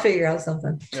I'll figure out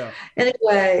something. Yeah.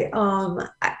 Anyway,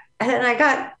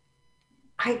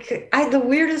 the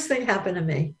weirdest thing happened to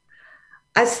me.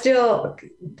 I still,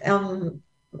 I'm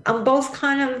both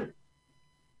kind of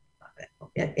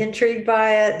intrigued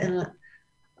by it and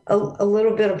a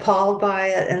little bit appalled by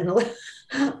it and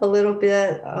a little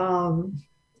bit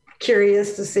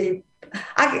curious to see.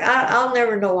 I'll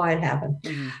never know why it happened.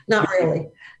 Mm-hmm. Not really.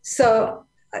 So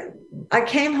I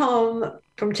came home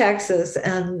from Texas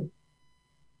and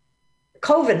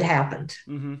COVID happened.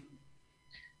 Mm-hmm.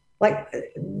 Like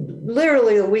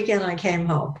literally the weekend I came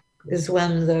home is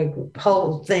when the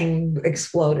whole thing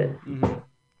exploded. Mm-hmm.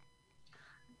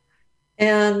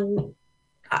 And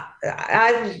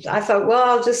I thought, well,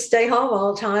 I'll just stay home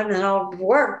all the time and I'll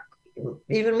work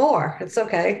even more. It's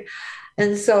okay.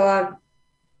 And so I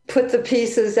put the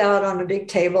pieces out on a big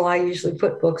table. I usually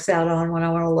put books out on when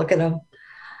I want to look at them,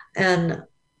 and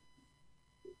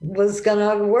was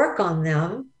going to work on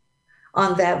them,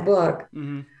 on that book.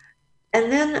 Mm-hmm.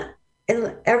 And then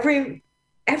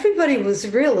everybody was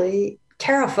really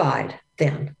terrified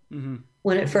then. Mm-hmm.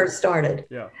 When it first started,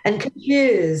 Yeah. and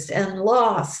confused and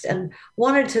lost and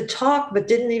wanted to talk, but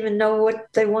didn't even know what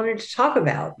they wanted to talk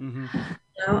about. Mm-hmm.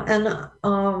 And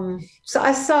so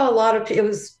I saw a lot of, it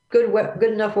was good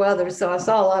enough weather. So I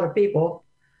saw a lot of people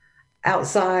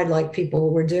outside, like people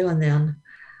were doing then.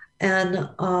 And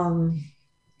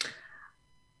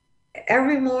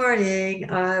every morning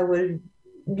I would,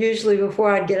 usually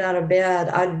before I'd get out of bed,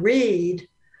 I'd read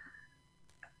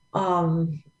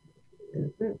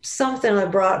something I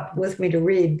brought with me to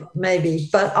read, maybe,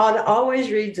 but I'd always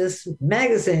read this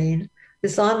magazine,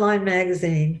 this online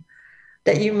magazine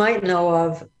that you might know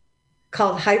of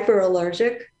called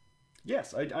Hyperallergic.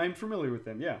 Yes, I'm familiar with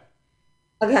them. Yeah.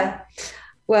 Okay.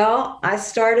 Well, I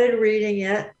started reading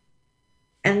it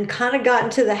and kind of got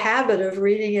into the habit of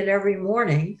reading it every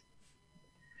morning.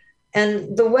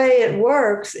 And the way it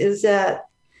works is that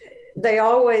they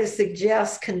always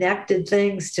suggest connected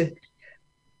things to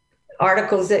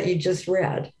articles that you just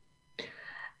read.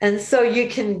 And so you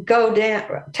can go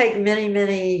down, take many,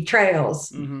 many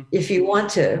trails if you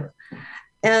want to.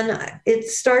 And it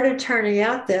started turning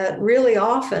out that really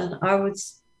often I would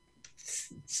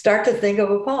start to think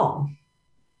of a poem.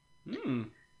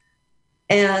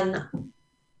 And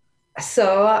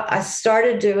so I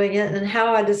started doing it. And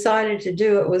how I decided to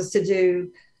do it was to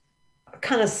do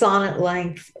kind of sonnet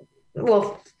length,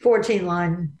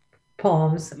 14-line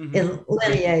poems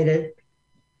lineated.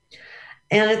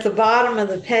 And at the bottom of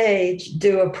the page,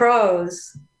 do a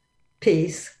prose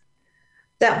piece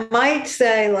that might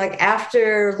say, like,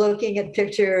 after looking at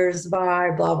pictures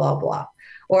by blah, blah, blah.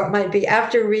 Or it might be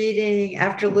after reading,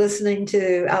 after listening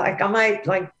to, like, I might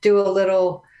like do a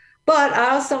little, but I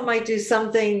also might do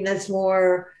something that's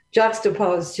more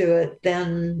juxtaposed to it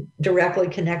than directly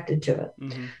connected to it.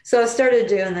 So I started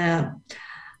doing that.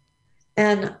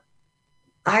 And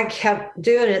I kept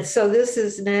doing it. So this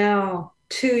is now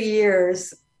 2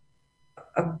 years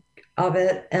of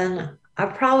it. And I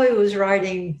probably was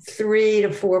writing 3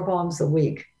 to 4 poems a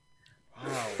week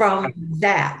from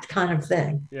that kind of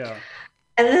thing. Yeah.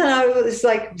 And then I was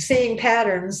like seeing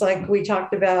patterns like we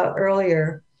talked about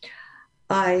earlier.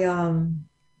 I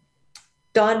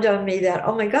dawned on me that,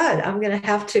 oh my God, I'm going to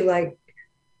have to like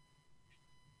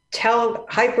tell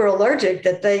Hyperallergic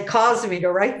that they caused me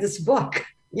to write this book,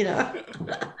 you know.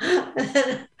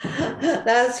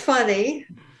 That's funny.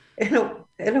 I hope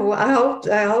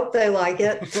they like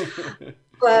it.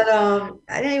 But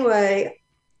anyway,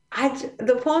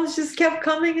 the poems just kept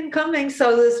coming and coming.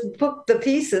 So this book, the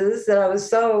pieces that I was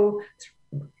so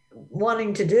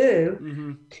wanting to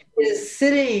do, is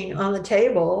sitting on the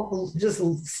table, just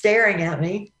staring at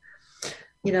me,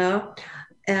 you know.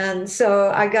 And so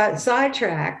I got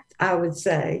sidetracked, I would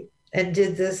say, and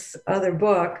did this other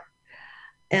book.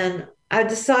 And I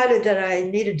decided that I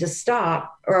needed to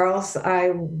stop, or else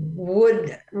I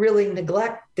would really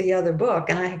neglect the other book.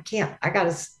 And I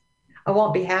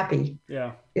won't be happy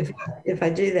if I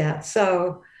do that.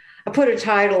 So I put a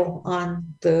title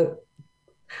on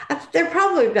there are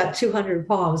probably about 200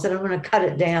 poems, and I'm going to cut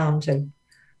it down to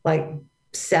like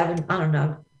 7. I don't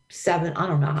know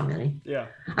how many. Yeah.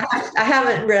 I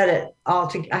haven't read it all.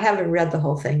 I haven't read the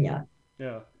whole thing yet.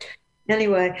 Yeah.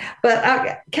 Anyway,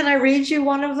 but can I read you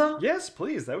one of them? Yes,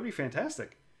 please. That would be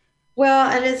fantastic. Well,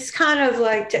 and it's kind of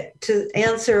like to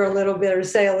answer a little bit or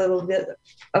say a little bit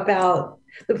about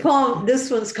the poem. This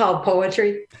one's called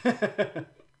Poetry.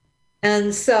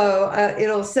 And so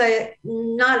it'll say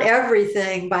not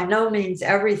everything, by no means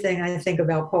everything I think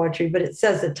about poetry, but it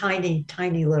says a tiny,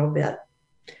 tiny little bit.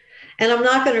 And I'm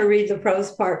not going to read the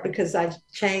prose part because I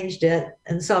changed it.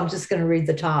 And so I'm just going to read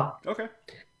the top. Okay,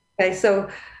 so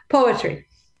poetry.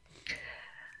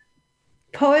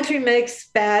 Poetry makes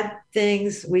bad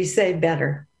things we say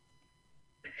better.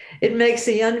 It makes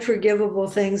the unforgivable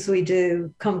things we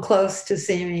do come close to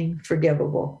seeming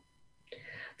forgivable.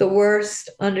 The worst,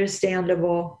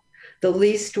 understandable, the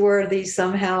least worthy,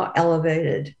 somehow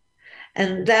elevated.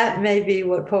 And that may be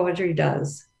what poetry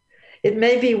does. It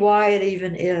may be why it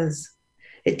even is.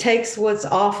 It takes what's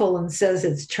awful and says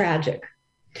it's tragic.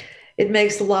 It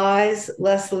makes lies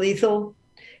less lethal.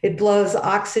 It blows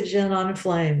oxygen on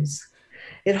flames.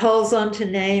 It holds on to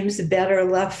names better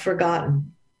left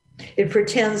forgotten. It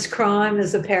pretends crime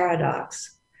is a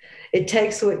paradox. It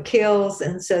takes what kills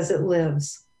and says it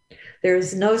lives. There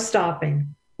is no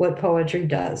stopping what poetry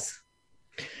does.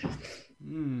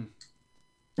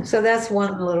 So that's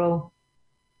one little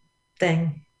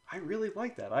thing. I really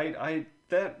like that.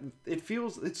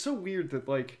 It's so weird that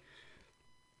like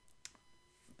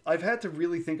I've had to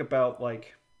really think about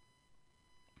like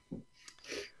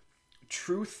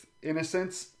truth in a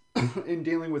sense in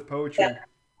dealing with poetry. Yeah.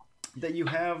 That you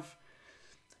have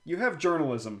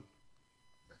journalism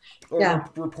or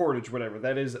reportage, whatever,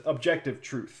 that is objective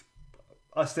truth,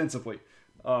 ostensibly.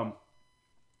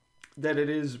 That it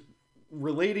is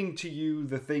relating to you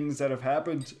the things that have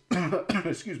happened,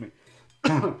 excuse me,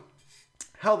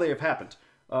 how they have happened.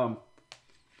 And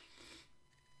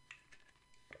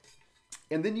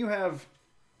then you have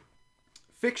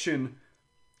fiction,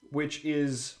 which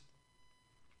is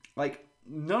like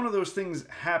none of those things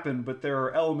happen, but there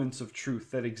are elements of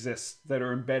truth that exist that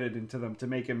are embedded into them to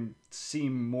make them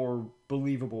seem more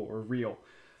believable or real.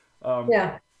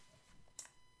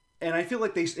 And I feel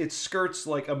like it skirts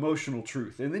like emotional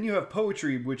truth. And then you have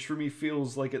poetry, which for me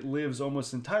feels like it lives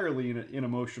almost entirely in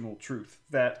emotional truth.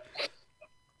 That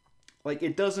like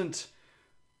it doesn't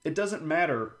it doesn't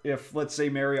matter if, let's say,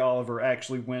 Mary Oliver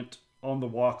actually went on the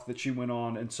walk that she went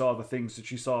on and saw the things that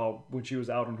she saw when she was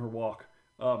out on her walk.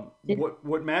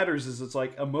 What matters is it's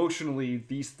like emotionally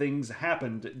these things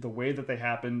happened the way that they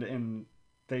happened, and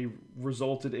they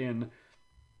resulted in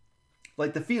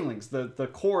like the feelings. The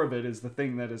core of it is the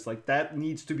thing that is like that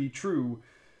needs to be true.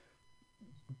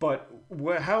 But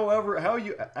however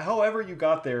you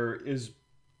got there is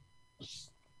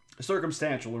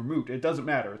circumstantial or moot. It doesn't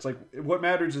matter. It's like what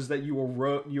matters is that you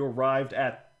arrived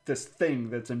at this thing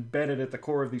that's embedded at the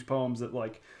core of these poems. That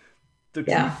like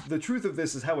the truth of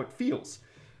this is how it feels.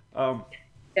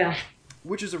 Yeah.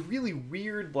 Which is a really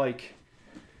weird like.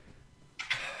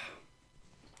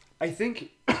 I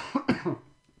think.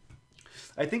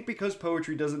 I think because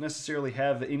poetry doesn't necessarily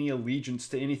have any allegiance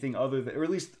to anything other than, or at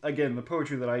least again, the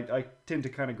poetry that I tend to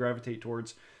kind of gravitate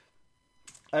towards.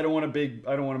 I don't want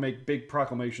to make big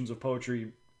proclamations of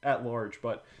poetry at large,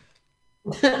 but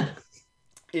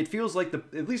it feels like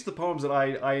at least the poems that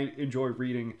I enjoy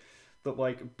reading, that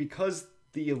like because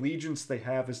the allegiance they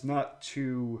have is not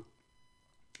to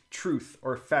truth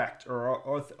or fact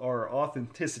or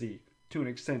authenticity to an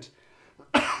extent.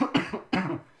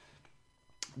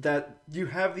 That you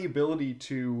have the ability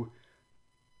to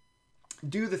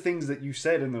do the things that you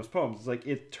said in those poems. It's like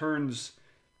it turns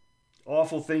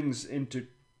awful things into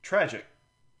tragic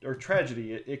or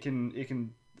tragedy. It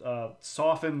can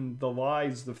soften the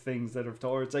lies of things that are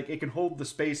told. It's like it can hold the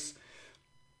space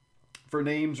for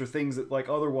names or things that like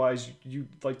otherwise you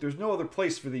like. There's no other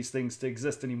place for these things to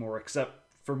exist anymore except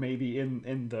for maybe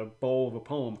in the bowl of a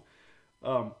poem,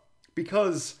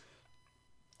 because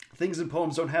things in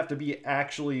poems don't have to be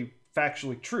actually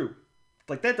factually true.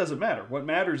 Like that doesn't matter. What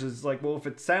matters is like, well, if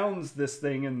it sounds this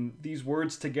thing and these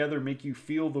words together make you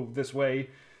feel this way,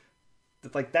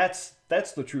 that like that's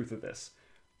the truth of this.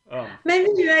 Maybe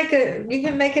you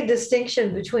can make a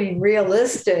distinction between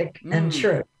realistic and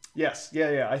true. Yes,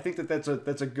 yeah. I think that's a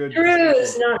good. True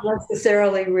is not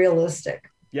necessarily realistic.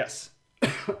 Yes.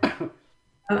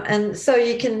 And so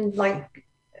you can like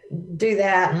do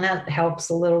that, and that helps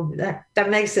a little. That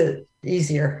makes it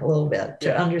easier a little bit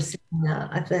to understand that,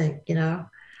 I think,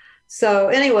 So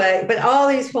anyway, but all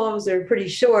these poems are pretty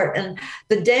short, and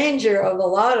the danger of a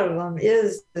lot of them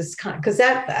is this kind, because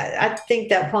I think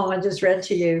that poem I just read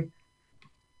to you,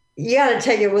 you got to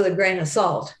take it with a grain of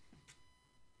salt,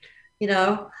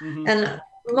 Mm-hmm. And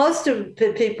most of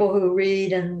the people who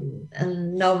read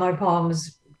and know my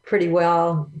poems pretty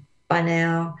well by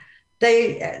now,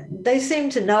 they seem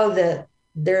to know that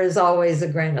there is always a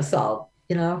grain of salt,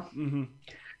 Mm-hmm.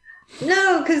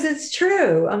 No, because it's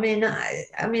true. I mean,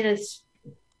 it's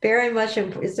very much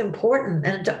it's important,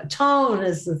 and tone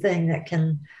is the thing that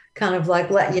can kind of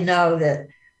like let you know that,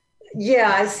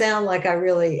 yeah, I sound like I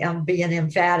really am being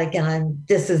emphatic, and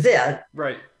this is it.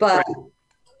 Right. But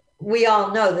we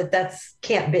all know that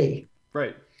can't be.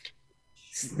 Right.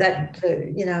 That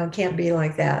can't be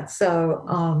like that.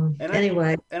 So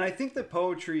anyway, and I think that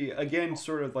poetry, again,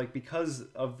 sort of like because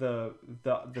of the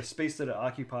space that it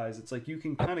occupies, it's like you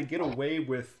can kind of get away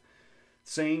with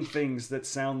saying things that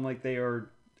sound like they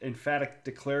are emphatic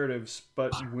declaratives,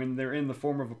 but when they're in the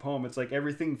form of a poem, it's like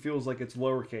everything feels like it's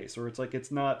lowercase, or it's like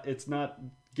it's not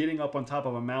getting up on top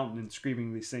of a mountain and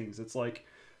screaming these things. It's like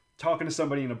talking to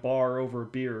somebody in a bar over a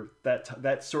beer.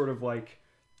 That's sort of like.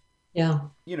 Yeah.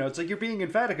 It's like you're being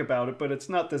emphatic about it, but it's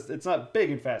not big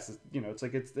and fast. It's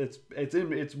like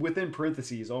it's within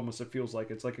parentheses almost. It feels like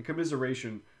it's like a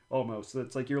commiseration almost.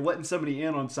 It's like you're letting somebody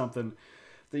in on something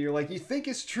that you're like, you think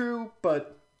is true,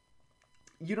 but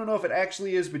you don't know if it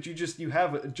actually is, but you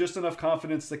have just enough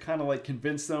confidence to kind of like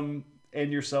convince them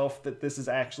and yourself that this is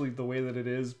actually the way that it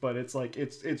is, but it's like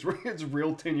it's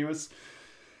real tenuous.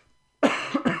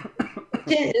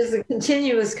 It's a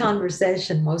continuous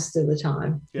conversation most of the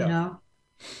time, I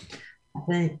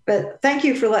think. But thank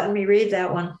you for letting me read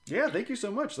that one. Yeah, thank you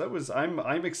so much.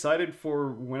 I'm excited for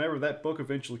whenever that book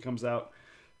eventually comes out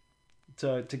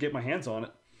to get my hands on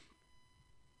it.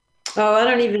 Oh, I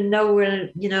don't even know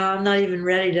when, I'm not even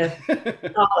ready to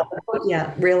call it a book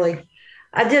yet, really.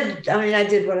 I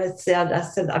did what I said. I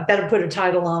said, I better put a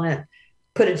title on it,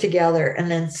 put it together,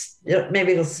 and then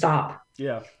maybe it'll stop.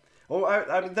 Yeah. Oh,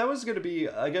 I that was going to be,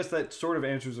 I guess that sort of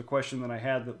answers a question that I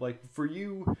had, that like for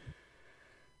you,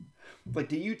 like,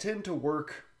 do you tend to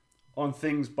work on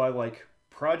things by like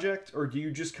project, or do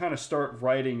you just kind of start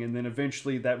writing and then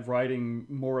eventually that writing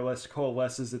more or less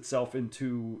coalesces itself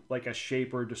into like a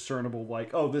shape or discernible,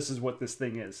 like, oh, this is what this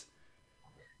thing is?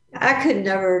 I could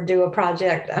never do a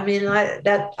project. I mean,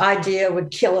 that idea would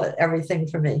kill everything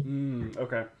for me.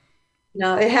 Okay.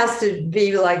 It has to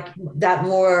be like that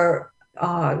more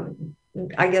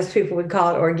I guess people would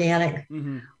call it organic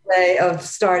Mm-hmm. way of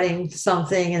starting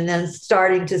something and then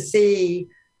starting to see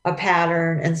a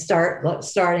pattern and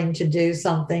starting to do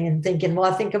something and thinking,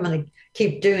 well, I think I'm going to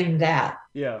keep doing that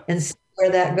Yeah. and see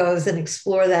where that goes and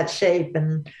explore that shape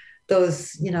and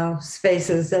those,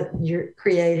 spaces that you're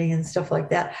creating and stuff like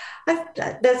that.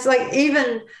 That's like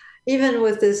even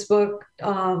with this book,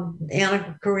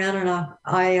 Anna Karenina,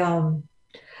 I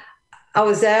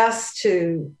was asked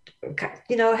to,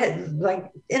 had, like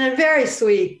in a very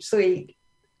sweet,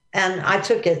 and I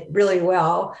took it really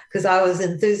well because I was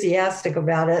enthusiastic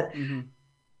about it. Mm-hmm.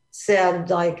 Said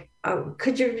like, oh,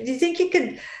 do you think you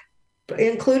could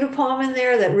include a poem in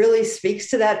there that really speaks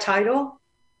to that title?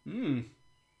 Mm.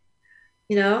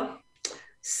 You know,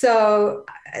 so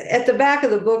at the back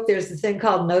of the book, there's a thing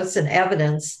called notes and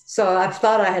evidence. So I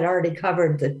thought I had already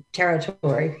covered the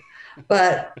territory,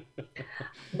 but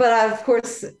of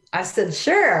course I said,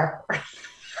 sure,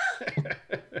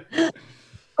 of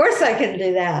course I can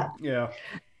do that. Yeah.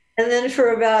 And then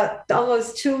for about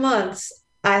almost 2 months,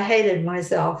 I hated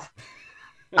myself.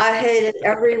 I hated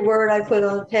every word I put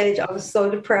on the page. I was so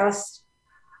depressed.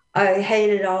 I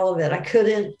hated all of it.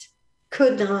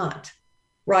 Could not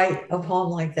write a poem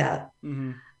like that.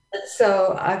 Mm-hmm. And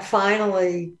so I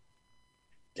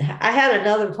had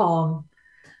another poem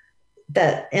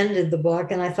that ended the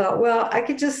book. And I thought, well, I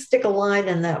could just stick a line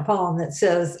in that poem that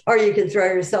says, or you could throw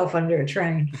yourself under a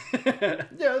train. Yeah,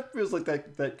 it feels like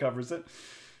that covers it.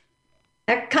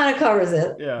 That kind of covers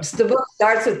it. Yeah. The book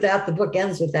starts with that, the book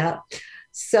ends with that.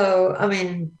 So, I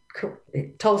mean,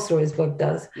 Tolstoy's book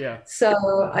does. Yeah. So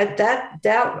and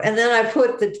then I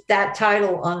put that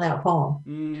title on that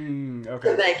poem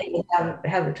Okay. to make it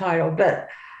have a title. But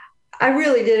I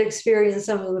really did experience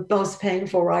some of the most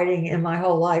painful writing in my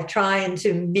whole life, trying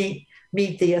to meet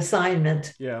the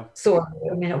assignment. Yeah. Sort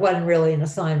of. I mean, it wasn't really an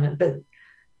assignment, but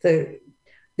the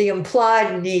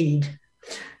implied need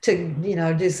to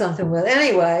do something with.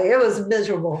 Anyway, it was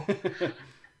miserable.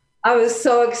 I was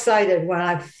so excited when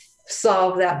I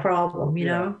solved that problem,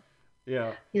 Yeah.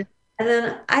 Yeah. Yeah. And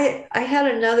then I had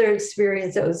another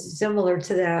experience that was similar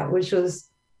to that, which was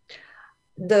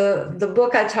the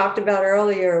book I talked about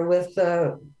earlier with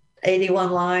the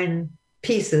 81 line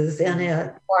pieces in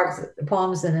it,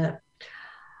 poems in it.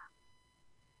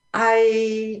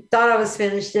 I thought I was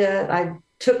finished it. I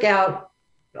took out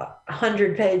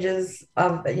 100 pages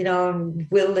of, and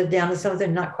whittled it down to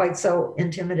something not quite so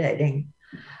intimidating.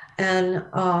 And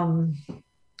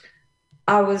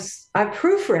I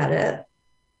proofread it,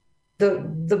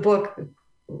 the book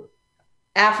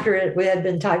after we had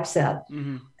been typeset,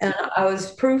 Mm-hmm. and I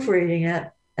was proofreading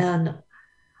it, and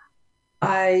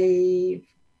I,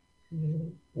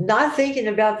 not thinking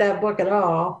about that book at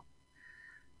all,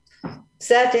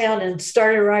 sat down and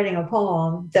started writing a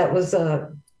poem that was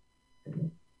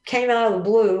came out of the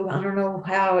blue. I don't know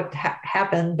how it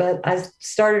happened, but I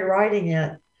started writing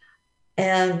it,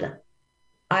 and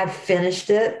I finished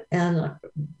it, and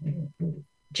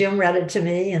Jim read it to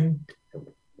me, and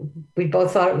we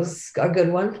both thought it was a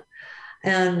good one.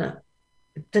 And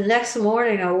the next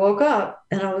morning I woke up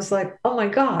and I was like, oh my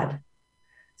God,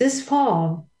 this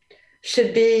poem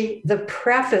should be the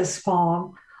preface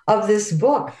poem of this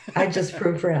book I just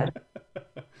proofread.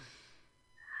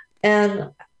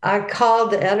 And I called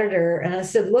the editor and I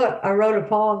said, look, I wrote a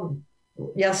poem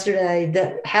yesterday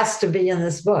that has to be in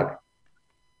this book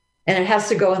and it has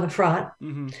to go in the front.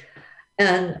 Mm-hmm.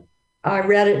 And I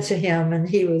read it to him and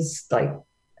he was like,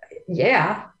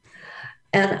 yeah.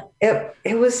 And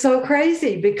it was so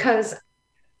crazy because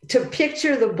to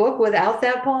picture the book without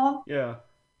that poem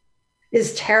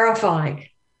is terrifying.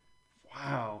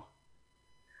 Wow.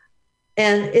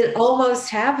 And it almost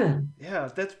happened. Yeah,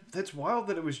 that's wild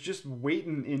that it was just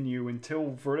waiting in you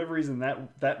until for whatever reason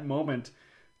that moment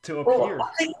to appear.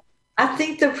 Well, I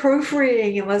think the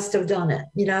proofreading must have done it,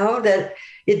 that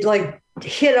it like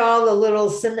hit all the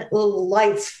little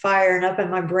lights firing up in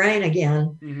my brain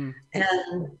again.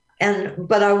 Mm-hmm.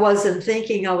 But I wasn't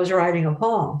thinking I was writing a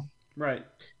poem. Right.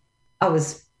 I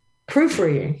was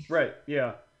proofreading. Right.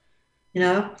 Yeah.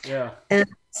 Yeah. And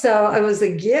so it was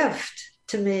a gift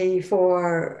to me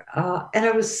and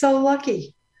I was so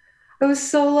lucky. I was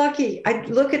so lucky. I'd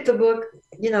look at the book,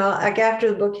 like after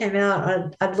the book came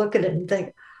out, I'd look at it and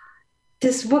think,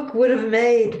 this book would have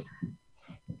made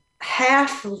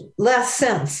half less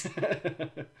sense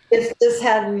if this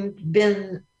hadn't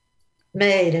been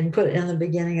made and put in the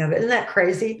beginning of it. Isn't that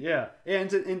crazy? Yeah. And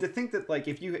to think that like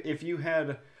if you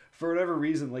had for whatever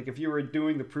reason, like if you were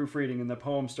doing the proofreading and the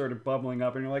poem started bubbling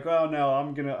up and you're like, oh no,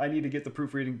 I need to get the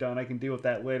proofreading done. I can deal with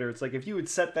that later. It's like if you would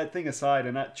set that thing aside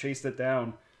and not chased it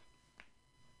down,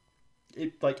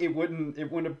 it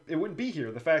wouldn't be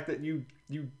here. The fact that you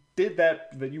did that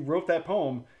you wrote that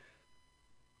poem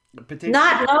potentially.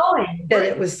 Not knowing that Right.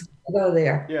 it was going to go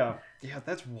there. Yeah. Yeah,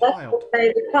 that's That's wild. what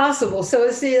made it possible.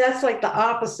 So see, that's like the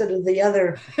opposite of the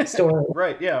other story.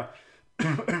 Right, yeah.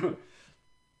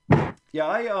 Yeah,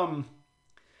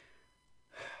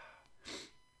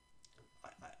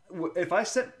 if I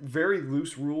set very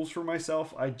loose rules for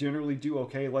myself, I generally do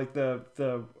okay. Like the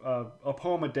a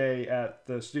poem a day at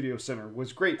the studio center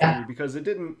was great for me Yeah, because it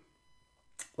didn't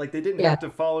like they didn't yeah. have to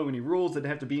follow any rules, didn't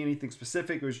have to be anything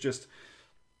specific. It was just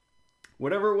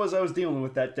whatever it was I was dealing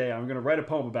with that day. I'm gonna write a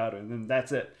poem about it, and then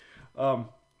that's it. Um,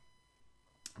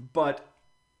 but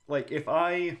like if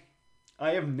I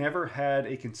have never had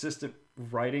a consistent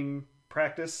writing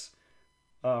practice,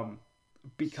 um,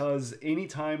 because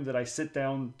anytime that I sit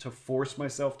down to force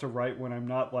myself to write when I'm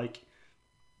not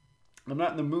in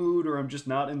the mood or I'm just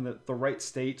not in the right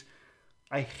state,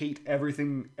 I hate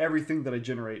everything that I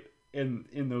generate in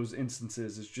those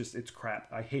instances. It's crap.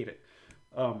 I hate it.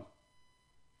 Um,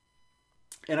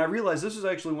 and I realized this was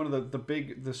actually one of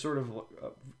the sort of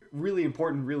really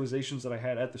important realizations that I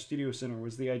had at the studio center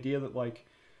was the idea that like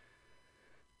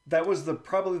that was the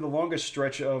probably the longest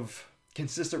stretch of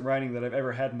consistent writing that I've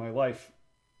ever had in my life.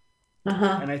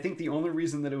 Uh-huh. And I think the only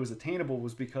reason that it was attainable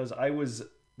was because I was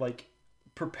like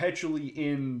perpetually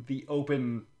in the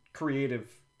open creative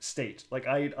state. Like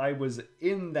I was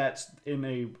in that in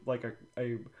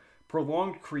a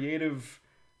prolonged creative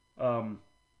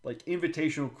like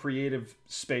invitational creative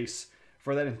space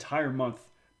for that entire month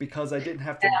because I didn't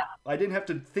have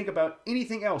to think about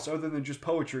anything else other than just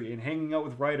poetry and hanging out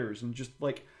with writers and just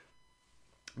like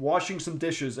washing some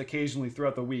dishes occasionally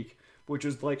throughout the week, which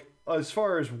is like as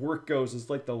far as work goes is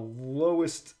like the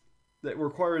lowest that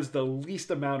requires the least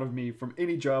amount of me from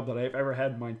any job that I've ever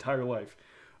had in my entire life.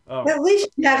 Um, At least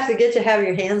you have to get to have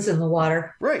your hands in the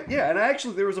water. right, yeah, and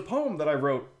actually there was a poem that I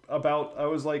wrote about. I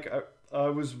was like, I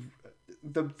was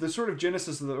the sort of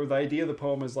genesis of or the idea of the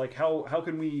poem is like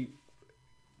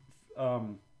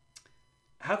um,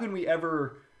 how can we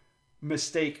ever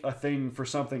mistake a thing for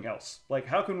something else? Like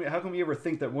how can we ever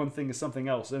think that one thing is something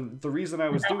else? And the reason I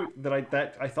was doing that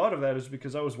I thought of that is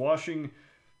because I was washing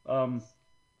um,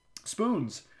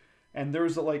 spoons, and there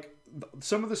was like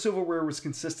some of the silverware was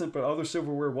consistent, but other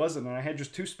silverware wasn't. And I had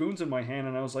just two spoons in my hand,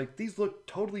 and I was like, these look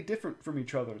totally different from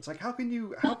each other. It's like how can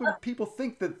people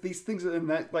think that these things and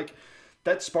that like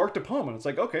that sparked a poem? And it's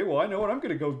like, okay, well I know what I'm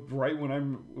gonna go write when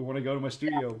I go to my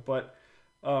studio, but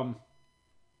um,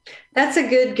 That's a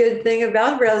good thing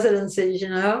about residencies,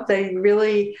 They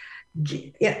really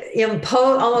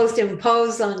almost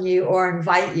impose on you or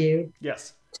invite you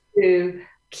yes, to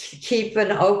keep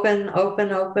an open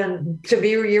to be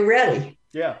you're ready,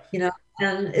 yeah, you know.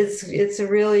 And it's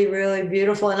really, really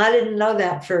beautiful. And I didn't know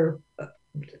that for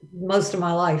most of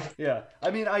my life. yeah.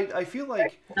 I mean, I feel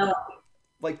like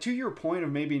to your point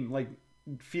of maybe like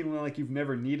feeling like you've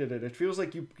never needed it. It feels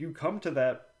like you come to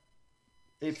that.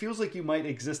 It feels like you might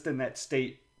exist in that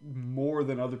state more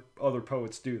than other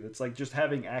poets do. That's like just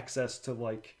having access to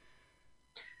like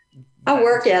I that.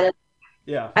 work at it.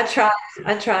 Yeah, I try.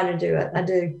 I try to do it. I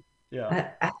do.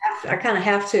 yeah. I kind of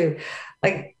have to.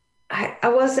 Like I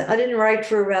didn't write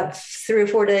for about 3 or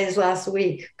 4 days last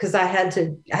week because I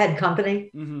had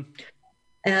company Mm-hmm.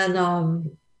 and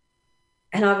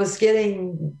I was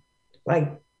getting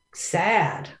like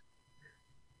sad,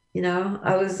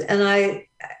 I was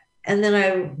and then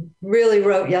I really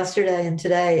wrote yesterday and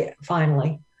today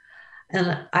finally,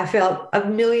 and I felt a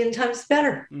million times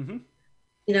better, Mm-hmm.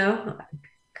 you know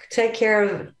take care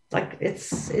of like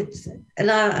it's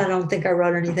and I don't think I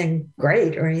wrote anything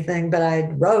great or anything, but I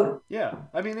wrote. Yeah.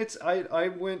 I mean, it's I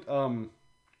went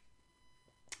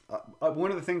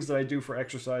one of the things that I do for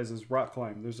exercise is rock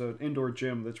climb. There's an indoor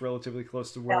gym that's relatively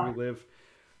close to where we Yeah. live.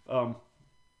 Um,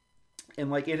 and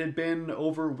like it had been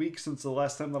over a week since the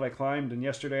last time that I climbed, and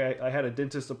yesterday I had a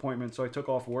dentist appointment, so I took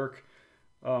off work.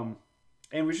 Um,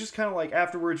 and was just kind of like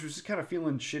afterwards was just kind of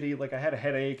feeling shitty. Like I had a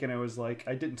headache, and I was like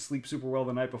I didn't sleep super well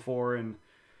the night before, and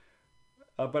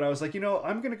but I was like,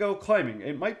 I'm gonna go climbing.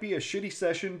 It might be a shitty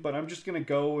session, but I'm just gonna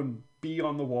go and be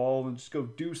on the wall and just go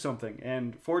do something.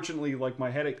 And fortunately, like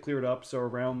my headache cleared up, so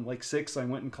around like 6, I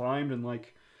went and climbed, and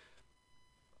like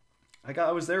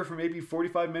I was there for maybe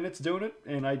 45 minutes doing it,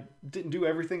 and I didn't do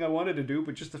everything I wanted to do,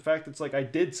 but just the fact that it's like I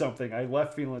did something, I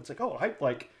left feeling it's like, oh,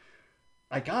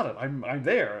 I got it, I'm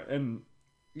there, and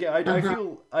yeah, I Uh-huh.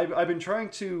 feel I've been trying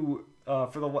to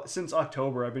for the since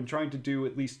October, I've been trying to do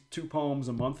at least 2 poems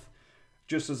a month,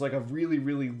 just as like a really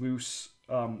really loose.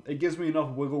 It gives me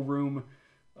enough wiggle room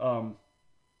um,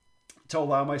 to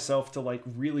allow myself to like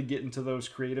really get into those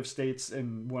creative states,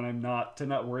 and when I'm not, to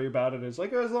not worry about it. It's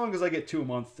like, as long as I get 2 a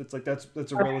month, it's like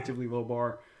that's a relatively low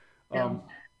bar. Yeah. um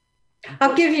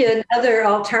I'll but give you another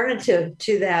alternative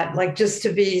to that, like just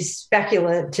to be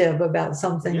speculative about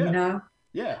something, yeah,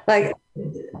 yeah, Like,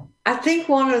 I think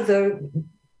one of the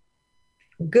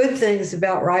good things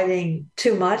about writing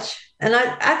too much, and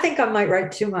I think I might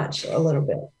write too much a little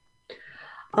bit,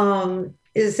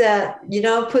 is that you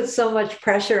don't put so much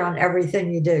pressure on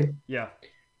everything you do. yeah.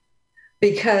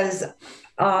 Because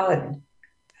uh,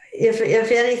 if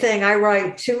anything, I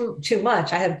write too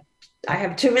much. I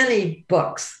have too many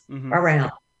books Hmm.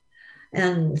 around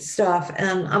and stuff.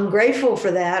 And I'm grateful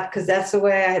for that because that's the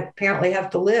way I apparently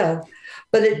have to live.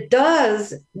 But it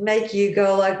does make you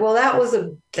go like, well, that was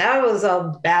a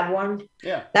bad one.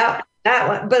 Yeah, That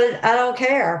one, but I don't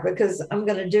care because I'm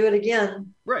going to do it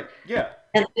again, right, yeah.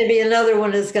 and maybe another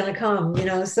one is going to come.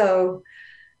 So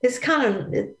it's kind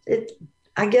of it.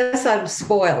 I guess I'm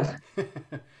spoiled.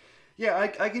 Yeah,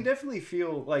 I can definitely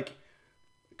feel like,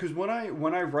 because when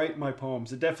I write my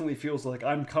poems, it definitely feels like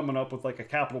I'm coming up with like a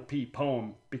capital P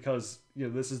poem, because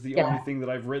this is the only Yeah, thing that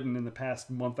I've written in the past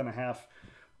month and a half.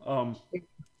 um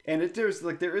and there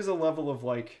is a level of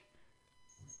like,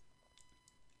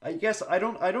 I guess I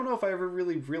don't know if I ever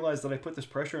really realized that I put this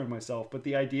pressure on myself, but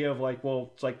the idea of like,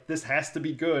 well, it's like this has to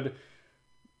be good,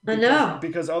 I because know.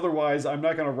 otherwise I'm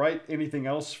not going to write anything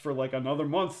else for like another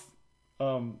month.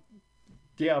 um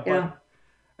yeah, Yeah. but,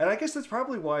 and I guess that's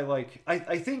probably why, like,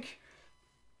 I think,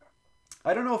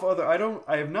 I don't know if other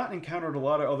I have not encountered a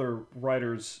lot of other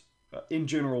writers in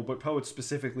general, but poets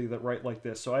specifically, that write like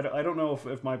this. So I don't know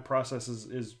if my process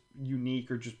is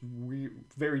unique or just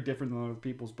very different than other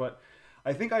people's, but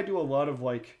I think I do a lot of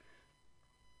like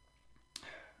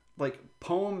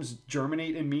poems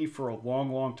germinate in me for a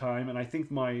long, long time, and I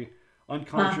think my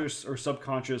Huh. unconscious or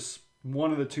subconscious,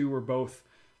 one of the two or both,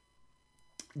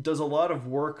 does a lot of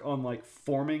work on like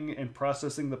forming and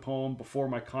processing the poem before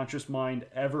my conscious mind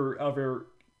ever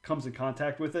comes in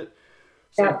contact with it.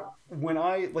 So Yeah. when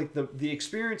I like the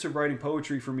experience of writing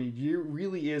poetry for me, you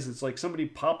really is, it's like somebody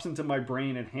pops into my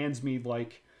brain and hands me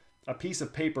like a piece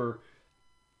of paper.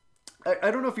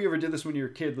 I don't know if you ever did this when you were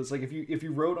a kid. It's like if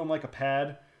you wrote on like a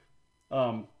pad,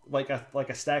 like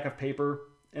a stack of paper,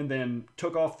 and then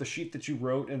took off the sheet that you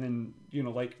wrote, and then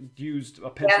like used a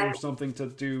pencil or Yeah. something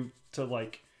to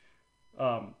like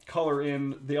color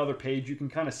in the other page. You can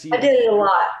kind of see I the, did it a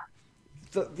lot.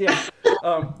 yeah.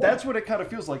 That's what it kind of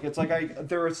feels like. It's like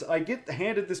I get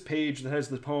handed this page that has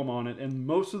the poem on it, and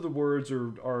most of the words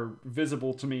are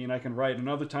visible to me, and I can write. And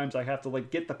other times I have to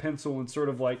like get the pencil and sort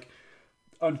of like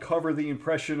uncover the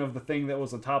impression of the thing that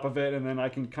was on top of it, and then I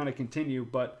can kind of continue.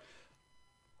 But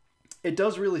it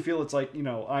does really feel, it's like,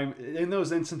 I'm in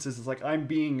those instances, it's like I'm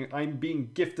being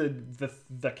gifted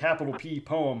the capital P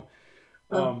poem.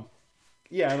 Uh, um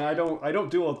yeah, and I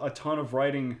don't do a ton of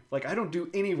writing. Like, I don't do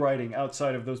any writing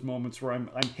outside of those moments where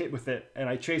I'm hit with it and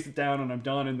I chase it down and I'm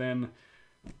done, and then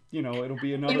it'll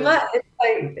be you another. must. It's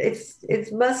like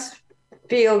it must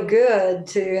feel good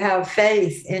to have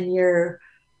faith in your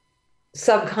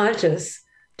subconscious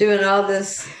doing all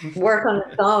this work on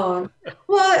its own.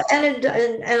 Well, and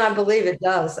I believe it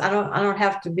does. I don't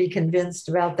have to be convinced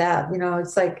about that.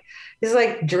 It's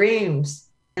like dreams.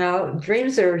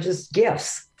 Dreams are just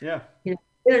gifts. Yeah,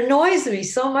 It annoys me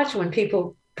so much when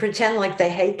people pretend like they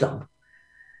hate them.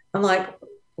 I'm like,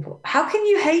 how can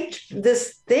you hate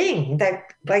this thing that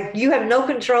like you have no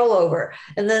control over?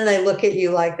 And then they look at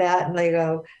you like that and they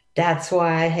go, that's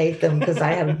why I hate them because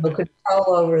I have no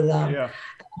control over them. yeah,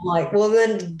 I'm like, well,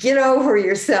 then get over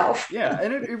yourself. yeah.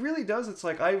 And it really does. It's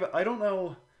like, I don't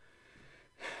know.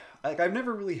 Like, I've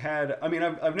never really had. I mean,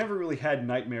 I've never really had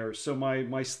nightmares. So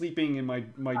my sleeping and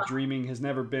my dreaming has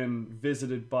never been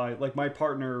visited by, like, my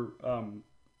partner.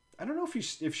 I don't know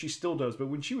if she still does, but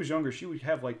when she was younger, she would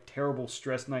have like terrible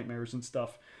stress nightmares and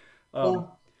stuff. Um, Yeah.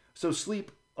 so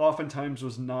sleep oftentimes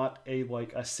was not a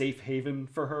safe haven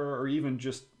for her, or even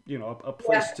just a Yeah.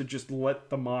 place to just let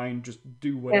the mind just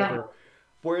do Yeah. whatever.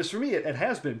 Whereas for me, it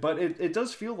has been, but it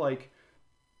does feel like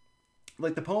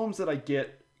the poems that I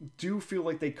get do feel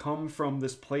like they come from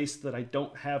this place that I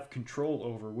don't have control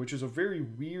over, which is a very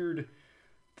weird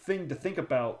thing to think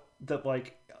about. That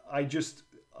like I just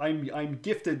I'm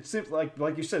gifted, simply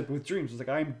like you said with dreams. It's like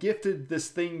I'm gifted this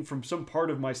thing from some part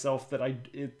of myself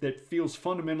that feels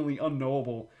fundamentally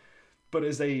unknowable, but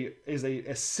is a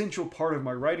essential part of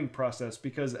my writing process.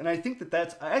 Because, and I think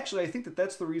that's actually, I think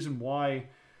that's the reason why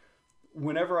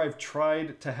whenever I've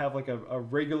tried to have like a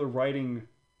regular writing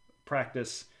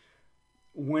practice,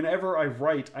 whenever I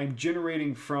write, I'm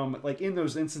generating from, like in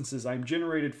those instances, I'm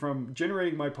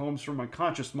generating my poems from my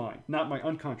conscious mind, not my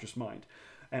unconscious mind.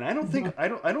 And I don't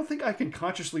think I can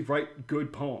consciously write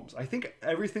good poems. I think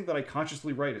everything that I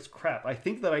consciously write is crap. I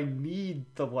think that I need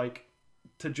the like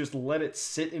to just let it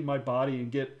sit in my body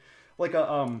and get like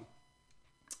a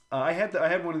I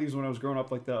had one of these when I was growing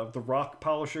up, like the rock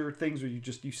polisher things where you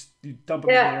dump them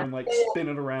in there Yeah. and like spin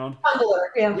it around. Tumblr,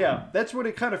 yeah. Yeah, that's what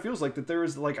it kind of feels like. That there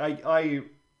is like I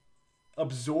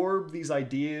absorb these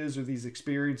ideas or these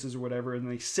experiences or whatever,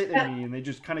 and they sit in me and they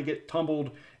just kind of get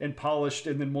tumbled and polished,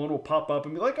 and then one will pop up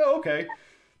and be like, oh, okay,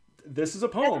 this is a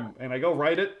poem, and I go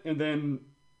write it, and then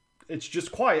it's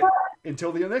just quiet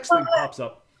until the next thing pops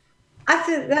up. I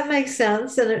think that makes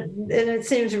sense, and it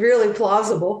seems really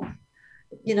plausible.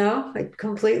 It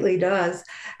completely does.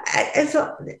 It's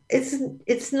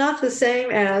it's not the same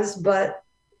as, but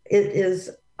it is.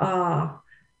 I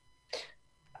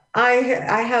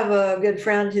have a good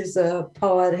friend who's a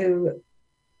poet who,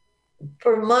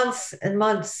 for months and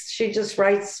months, she just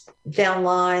writes down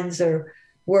lines or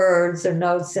words or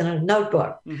notes in a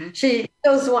notebook. Mm-hmm. She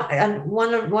does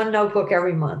one notebook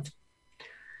every month,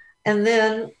 and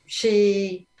then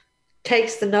she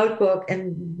takes the notebook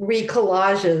and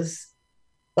recollages,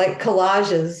 like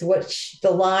collages, the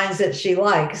lines that she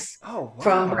likes Oh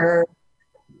from wow!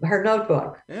 her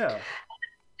notebook. Yeah,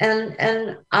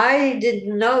 And I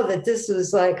didn't know that this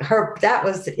was like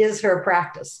is her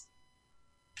practice,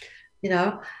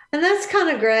 and that's kind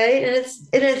of great. And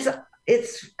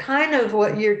it's kind of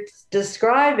what you're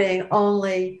describing,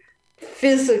 only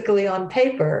physically on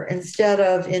paper instead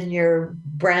of in your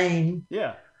brain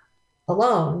yeah,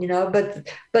 alone, but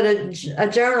a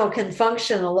journal can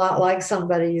function a lot like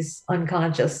somebody's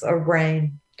unconscious or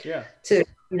brain yeah, too,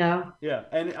 yeah.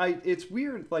 And it's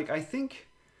weird. Like I think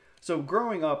so.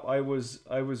 Growing up, I was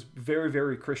very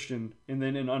very Christian, and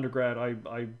then in undergrad,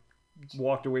 I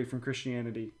walked away from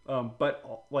Christianity.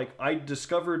 But like I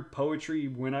discovered poetry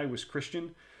when I was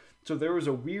Christian, so there was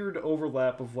a weird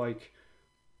overlap of like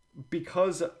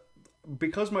because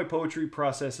my poetry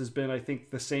process has been, I think,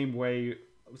 the same way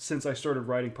since I started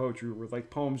writing poetry, where like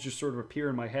poems just sort of appear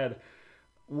in my head.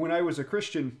 When I was a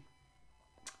Christian,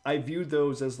 I viewed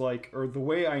those as like, or the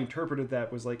way I interpreted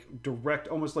that was like direct,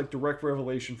 almost like direct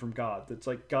revelation from God. That's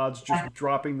like God's just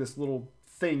dropping this little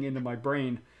thing into my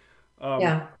brain.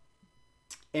 yeah.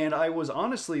 And I was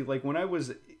honestly like, when I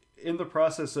was in the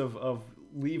process of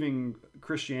leaving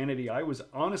Christianity, I was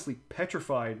honestly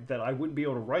petrified that I wouldn't be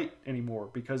able to write anymore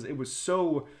because it was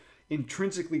so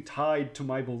intrinsically tied to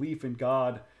my belief in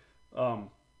God,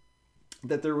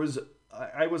 that there was,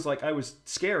 I was like, I was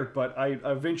scared, but I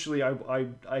eventually,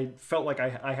 I felt like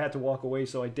I had to walk away.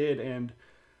 So I did. And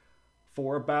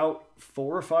for about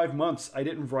 4 or 5 months, I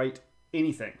didn't write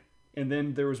anything. And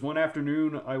then there was one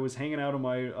afternoon I was hanging out on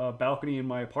my balcony in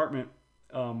my apartment,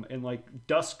 and like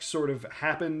dusk sort of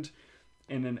happened,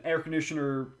 and an air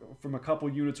conditioner from a couple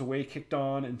units away kicked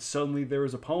on, and suddenly there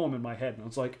was a poem in my head, and I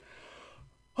was like,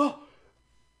 oh,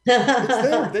 it's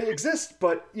there, they exist.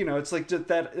 But it's like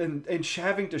that, and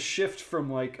having to shift from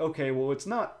like, okay, well, it's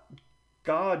not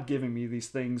God giving me these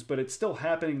things, but it's still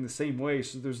happening the same way.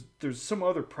 So there's some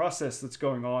other process that's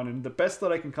going on, and the best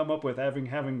that I can come up with,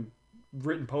 having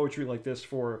written poetry like this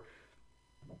for.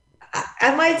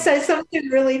 I might say something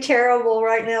really terrible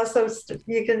right now, so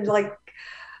you can like,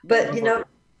 but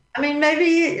I mean,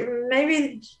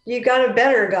 maybe you got a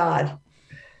better God.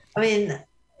 I mean,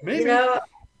 Maybe.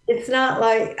 It's not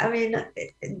like, I mean,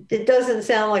 it doesn't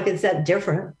sound like it's that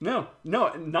different. No,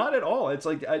 not at all. It's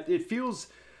like it feels,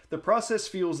 the process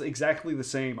feels exactly the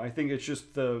same. I think it's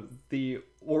just the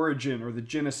origin or the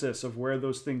genesis of where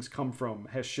those things come from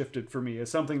has shifted for me. As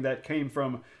something that came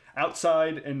from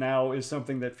outside and now is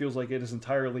something that feels like it is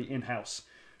entirely in-house.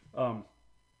 But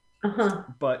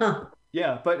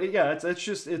yeah, it's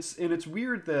just it's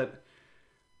weird that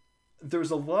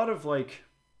there's a lot of like,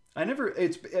 I've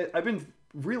been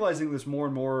realizing this more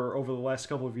and more over the last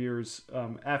couple of years,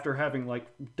 after having like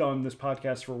done this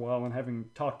podcast for a while and having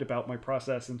talked about my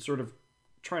process and sort of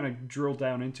trying to drill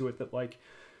down into it, that like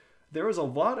there is a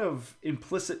lot of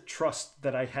implicit trust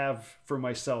that I have for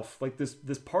myself, like this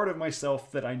part of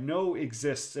myself that I know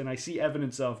exists and I see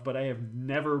evidence of, but I have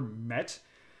never met,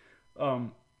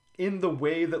 in the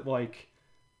way that like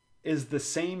is the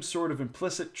same sort of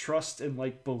implicit trust and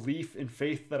like belief and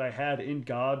faith that I had in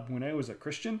God when I was a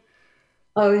Christian.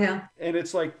 Oh yeah. And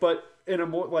it's like, but in a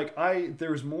more like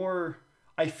there's more,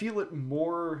 I feel it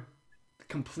more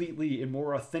completely and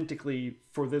more authentically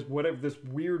for this, whatever, this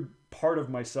weird part of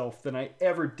myself than I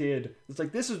ever did. It's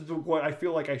like, this is what I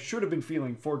feel like I should have been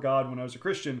feeling for God when I was a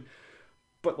Christian.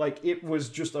 but like it was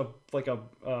just a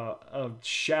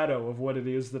shadow of what it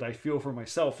is that I feel for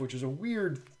myself, which is a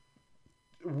weird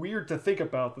to think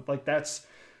about, that like that's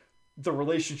the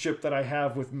relationship that I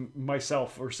have with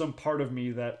myself, or some part of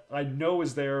me that I know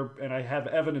is there and I have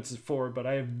evidence for, but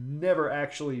I have never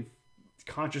actually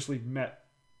consciously met.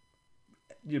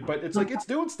 But it's like it's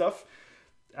doing stuff.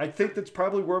 I think that's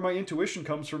probably where my intuition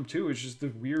comes from too. It's just the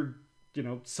weird,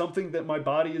 something that my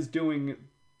body is doing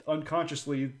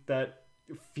unconsciously that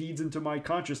feeds into my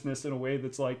consciousness in a way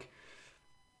that's like,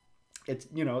 it's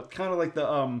kind of like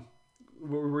the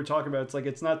what we were talking about. It's like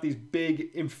it's not these big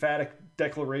emphatic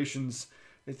declarations.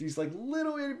 It's these like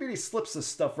little itty bitty slips of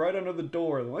stuff right under the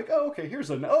door. They're like, oh okay,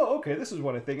 okay, this is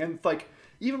what I think. And like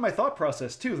even my thought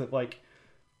process too, that like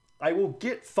I will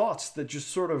get thoughts that just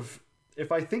sort of,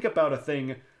 if I think about a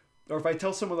thing, or if I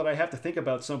tell someone that I have to think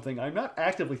about something, I'm not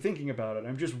actively thinking about it.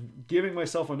 I'm just giving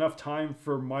myself enough time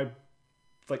for my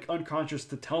like unconscious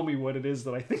to tell me what it is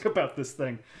that I think about this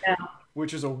thing. Yeah.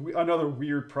 Which is another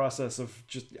weird process of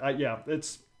just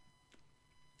it's.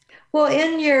 Well,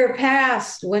 in your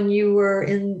past, when you were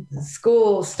in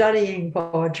school studying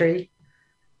poetry,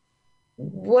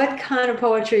 what kind of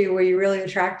poetry were you really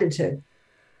attracted to?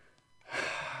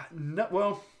 No,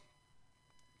 well,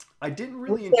 I didn't Was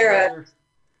really there a encounter.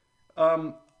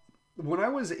 Um, when I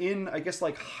was in, I guess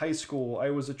like high school, I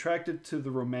was attracted to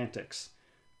the romantics.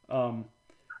 Um,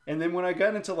 and then when I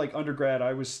got into like undergrad,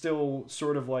 I was still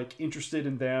sort of like interested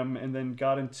in them, and then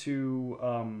got into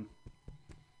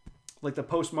like the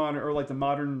postmodern, or like the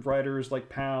modern writers like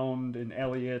Pound and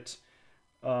Eliot.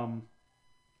 Um,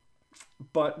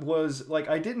 but was like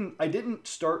I didn't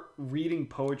start reading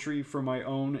poetry for my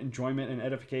own enjoyment and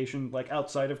edification like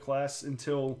outside of class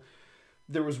until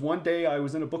there was one day I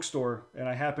was in a bookstore, and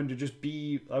I happened to just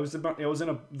be I was in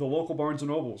the local Barnes and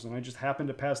Nobles, and I just happened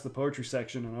to pass the poetry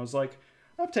section, and I was like,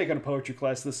 I'm taking a poetry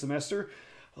class this semester.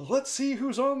 Let's see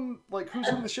who's on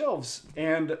the shelves.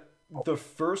 And the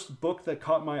first book that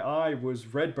caught my eye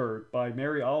was Redbird by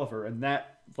Mary Oliver, and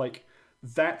that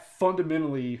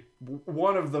fundamentally,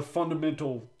 one of the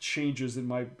fundamental changes in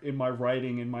my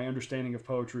writing and my understanding of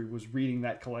poetry was reading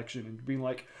that collection and being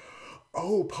like,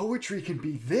 oh, poetry can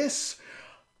be this.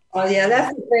 Oh yeah,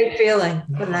 that's a great feeling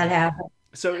when that happens.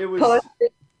 So it was, Poetry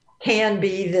can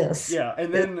be this. yeah,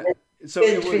 and It's then a so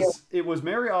good feeling. it was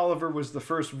Mary Oliver was the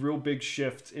first real big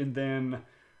shift, and then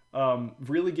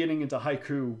really getting into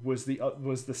haiku was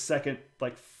the second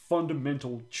like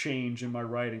fundamental change in my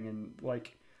writing, and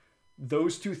like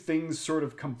those two things sort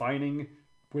of combining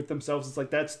with themselves, it's like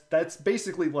that's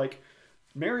basically like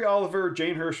Mary Oliver,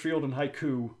 Jane Hirschfield, and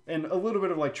haiku, and a little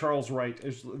bit of like Charles Wright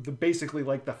is basically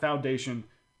like the foundation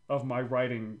of my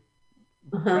writing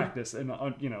Uh-huh. practice, and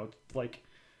like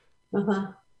Uh-huh.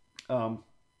 um,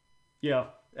 yeah,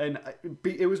 and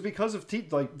it was because of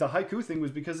like the haiku thing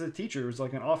was because of the teacher. It was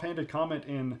like an offhanded comment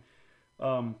in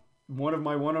one of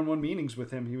my one-on-one meetings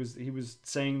with him. He was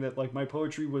saying that like my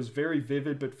poetry was very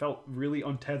vivid but felt really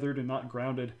untethered and not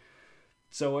grounded.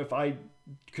 So if I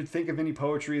could think of any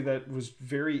poetry that was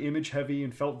very image heavy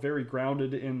and felt very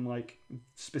grounded in like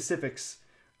specifics,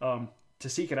 to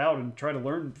seek it out and try to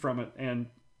learn from it. And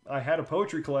I had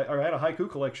I had a haiku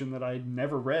collection that I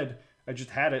never read. I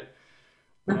just had it.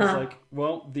 And I was Uh-huh. like,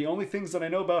 well, the only things that I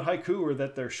know about haiku are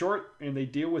that they're short and they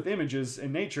deal with images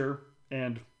and nature.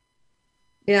 And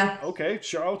Yeah. okay,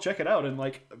 sure, I'll check it out. And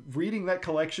like reading that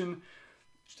collection,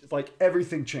 like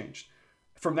everything changed.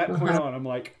 From that point Uh-huh. on, I'm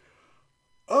like,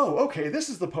 oh, okay, this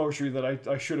is the poetry that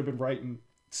I should have been writing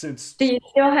since. Do you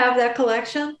still have that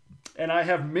collection? And I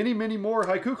have many, many more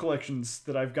haiku collections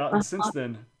that I've gotten since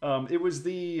Uh-huh. then. It was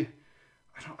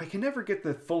I can never get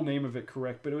the full name of it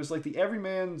correct, but it was like the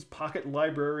Everyman's Pocket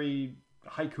Library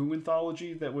haiku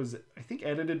anthology that was, I think,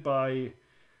 edited by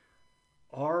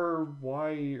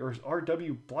R.Y. or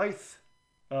R.W. Blythe.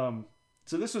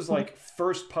 So this was like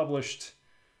first published,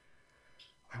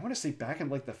 I want to say back in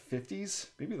like the 50s,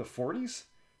 maybe the 40s.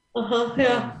 Uh-huh. Um,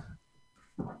 Yeah.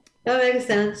 That makes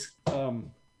sense.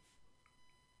 um,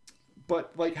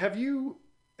 but like,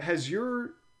 has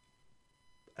your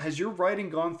has your writing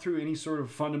gone through any sort of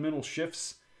fundamental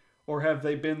shifts, or have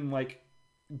they been like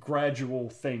gradual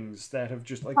things that have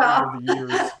just like over Well, the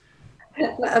years?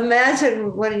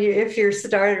 imagine if you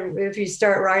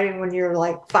start writing when you're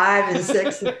like 5 and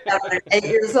 6 and 7 and 8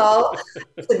 years old.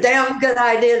 It's a damn good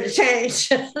idea to change,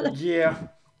 Yeah,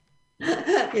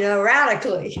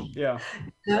 radically. yeah,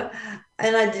 You know?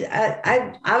 And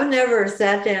I've never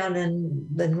sat down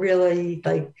and really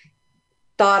like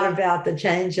thought about the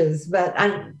changes, but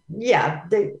yeah,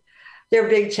 they're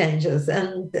big changes,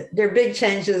 and they're big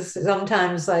changes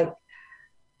sometimes like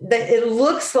it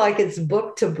looks like it's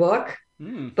book to book,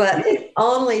 Mm. But it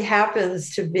only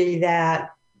happens to be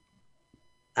that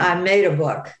I made a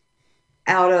book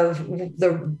out of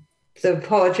the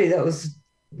poetry that was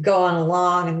going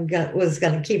along and was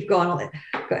going to keep going.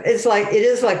 It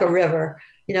is like a river.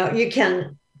 You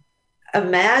can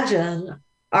imagine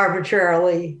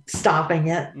arbitrarily stopping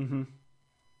it, Mm-hmm.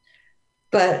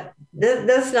 but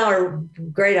that's not a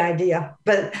great idea.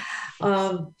 But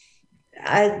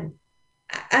I,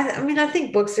 I mean, I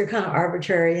think books are kind of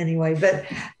arbitrary anyway.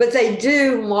 But they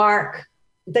do mark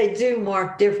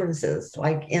differences,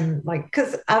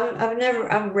 because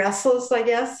I'm restless, I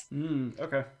guess.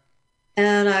 Okay.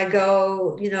 And I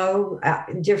go,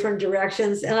 in different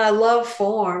directions, and I love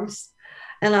forms,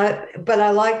 but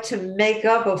I like to make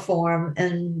up a form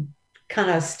and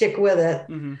kind of stick with it.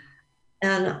 Mm-hmm.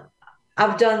 And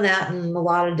I've done that in a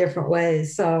lot of different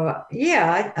ways. So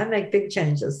yeah, I make big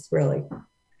changes, really,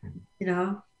 you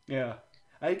know. Yeah.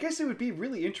 I guess it would be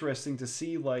really interesting to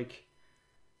see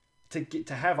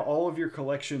to have all of your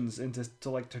collections and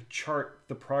to chart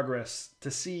the progress,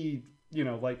 to see,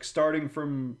 starting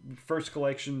from first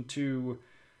collection to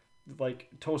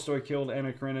Tolstoy killed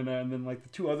Anna Karenina, and then the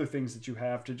two other things that you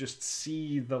have, to just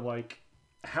see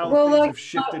how Well, things have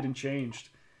shifted and changed.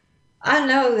 I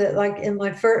know that, in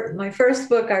my first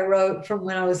book I wrote from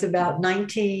when I was about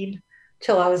 19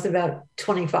 till I was about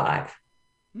 25.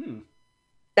 Hmm.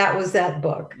 That was that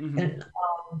book. Mm-hmm. And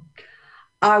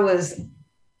I was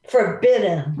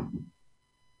forbidden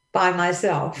by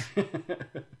myself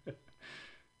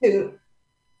to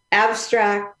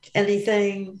abstract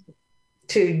anything,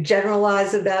 to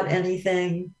generalize about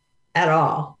anything at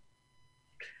all.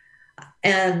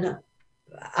 And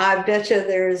I bet you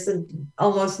there's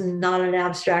almost not an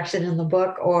abstraction in the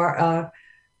book or a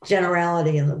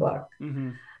generality in the book.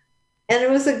 Mm-hmm. And it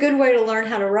was a good way to learn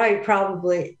how to write,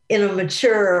 probably in a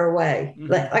mature way.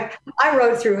 Mm-hmm. Like I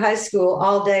wrote through high school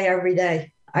all day, every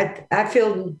day. I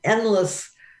filled endless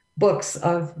books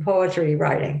of poetry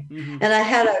writing. Mm-hmm. And I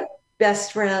had a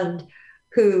best friend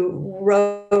who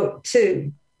wrote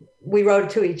too. We wrote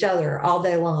to each other all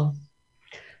day long.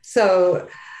 So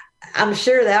I'm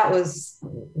sure that was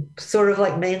sort of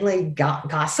like mainly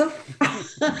gossip,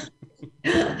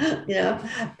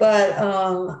 But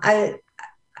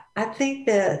I think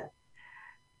that,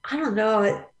 I don't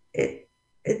know,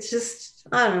 it's just,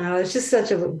 I don't know, it's just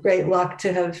such a great luck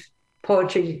to have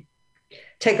poetry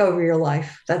take over your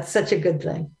life. That's such a good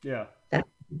thing. Yeah. That,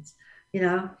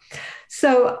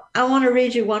 So I want to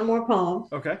read you one more poem.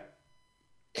 Okay.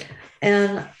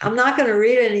 And I'm not going to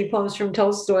read any poems from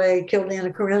Tolstoy, Killed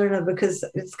Anna Karenina, because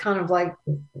it's kind of like,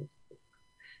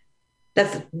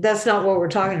 that's not what we're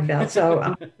talking about. So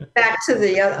I'm back to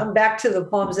the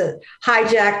poems that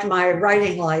hijacked my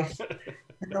writing life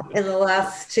in the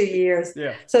last 2 years.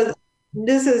 Yeah. So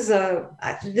this is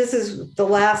the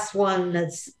last one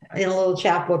that's in a little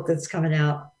chapbook that's coming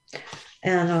out.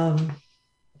 And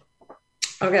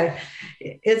okay,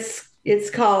 it's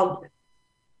called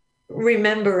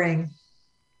Remembering.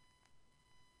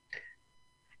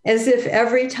 As if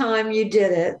every time you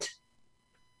did it,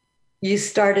 you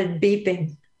started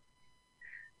beeping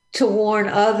to warn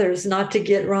others not to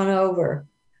get run over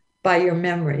by your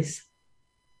memories.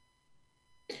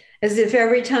 As if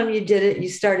every time you did it, you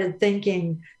started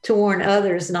thinking to warn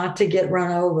others not to get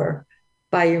run over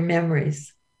by your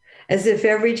memories. As if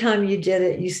every time you did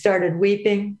it, you started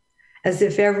weeping. As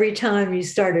if every time you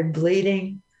started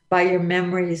bleeding by your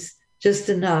memories, just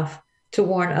enough to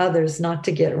warn others not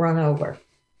to get run over.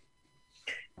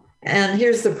 And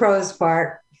here's the prose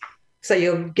part, so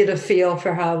you'll get a feel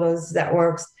for how that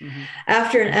works. Mm-hmm.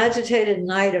 After an agitated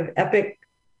night of epic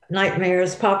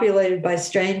nightmares populated by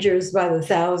strangers by the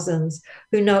thousands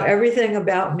who know everything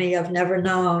about me I've never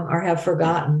known or have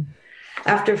forgotten,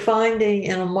 after finding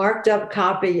in a marked up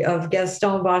copy of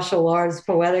Gaston Bachelard's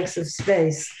Poetics of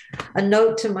Space a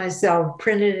note to myself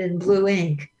printed in blue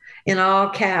ink in all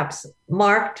caps,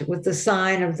 marked with the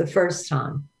sign of the first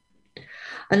time.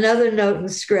 Another note in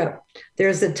script: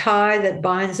 there's a tie that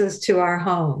binds us to our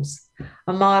homes,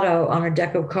 a motto on a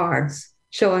deck of cards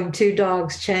showing two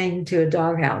dogs chained to a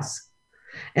doghouse.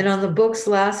 And on the book's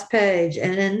last page,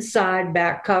 an inside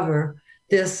back cover,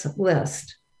 this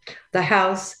list: the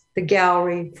house, the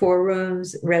gallery, 4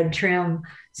 rooms, red trim,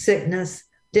 sickness,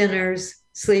 dinners,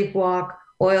 sleepwalk,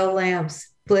 oil lamps,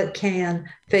 split can,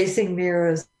 facing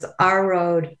mirrors, our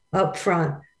road, up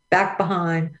front, back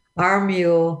behind, our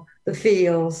mule, the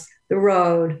fields, the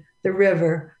road, the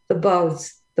river, the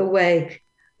boats, the wake,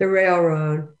 the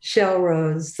railroad, shell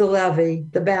roads, the levee,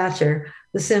 the batcher,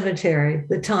 the cemetery,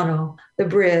 the tunnel, the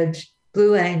bridge,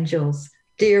 Blue Angels,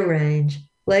 Deer Range,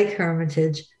 Lake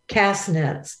Hermitage, cast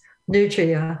nets,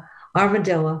 nutria,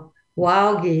 armadillo,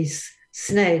 wild geese,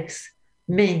 snakes,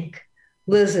 mink,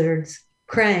 lizards,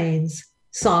 cranes,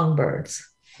 songbirds.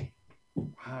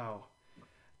 Wow.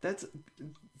 That's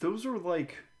those are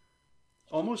like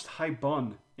almost high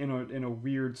bun in a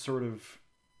weird sort of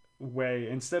way.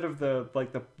 Instead of the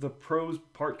prose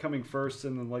part coming first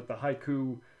and then like the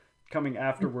haiku coming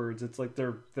afterwards, it's like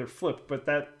they're flipped. But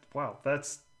that wow,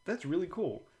 that's really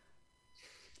cool.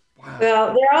 Wow.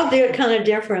 Well, they're all kind of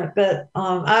different, but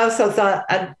I also thought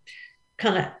I'd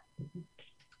kind of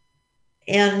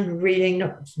end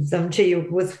reading them to you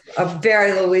with a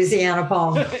very Louisiana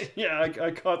poem. Yeah,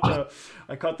 I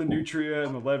caught the nutria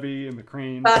and the levee and the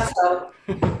crane. So,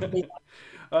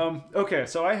 yeah. Okay,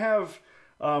 so I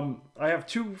have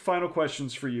two final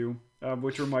questions for you,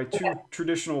 which are my two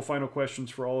traditional final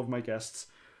questions for all of my guests.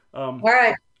 All Um,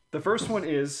 right. the first one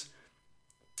is,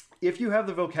 if you have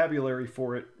the vocabulary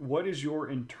for it, what is your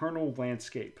internal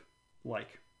landscape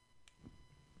like?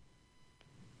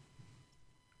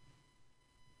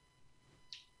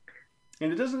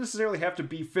 And it doesn't necessarily have to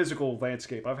be physical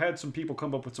landscape. I've had some people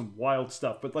come up with some wild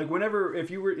stuff, but like whenever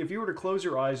if you were to close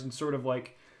your eyes and sort of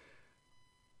like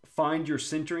find your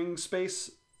centering space,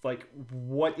 like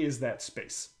what is that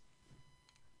space?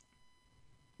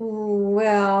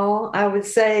 Well, I would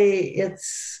say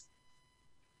it's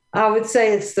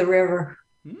the river.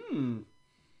 Hmm.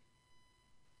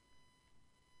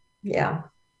 Yeah.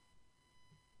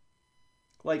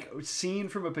 Like seen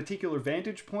from a particular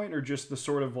vantage point, or just the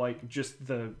sort of like just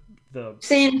the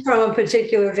Seen from a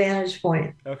particular vantage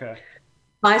point, okay.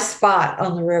 my spot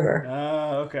on the river.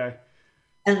 Ah, okay.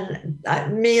 And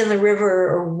me and the river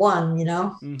are one.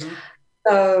 Mm-hmm.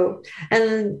 So,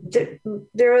 and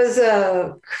there was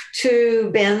two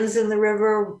bends in the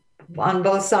river on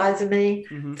both sides of me,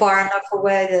 Mm-hmm. far enough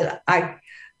away that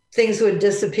things would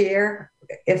disappear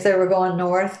if they were going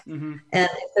north, Mm-hmm. and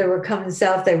if they were coming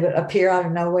south, they would appear out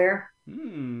of nowhere.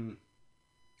 Hmm.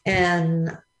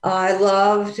 And I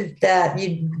loved that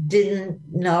you didn't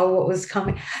know what was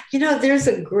coming. There's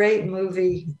a great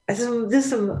movie. I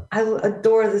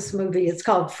adore this movie. It's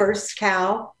called First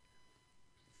Cow.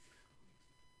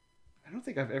 I don't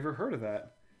think I've ever heard of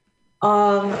that.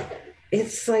 Um,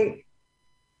 it's like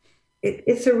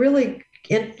it's a really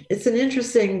it's an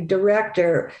interesting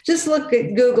director. Just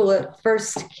Google it,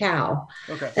 First Cow,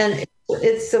 Okay. and it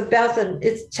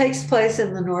takes place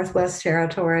in the Northwest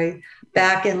Territory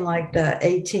back in like the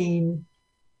 1840s,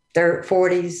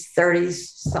 30s,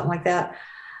 something like that.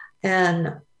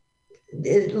 And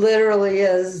it literally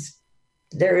is.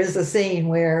 There is a scene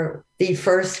where the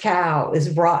first cow is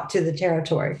brought to the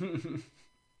territory.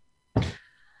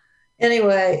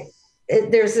 Anyway,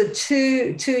 there's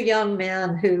two young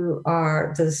men who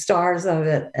are the stars of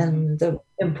it Mm-hmm. and the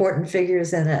important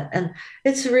figures in it, and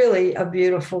it's really a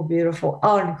beautiful, beautiful,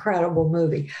 incredible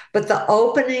movie. But the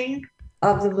opening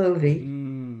of the movie,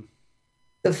 Mm.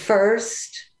 the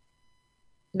first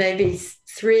maybe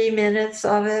 3 minutes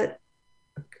of it,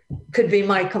 could be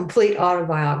my complete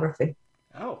autobiography.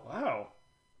 Oh wow.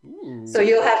 So Ooh.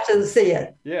 you'll have to see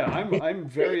it. Yeah, I'm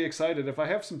very excited. If I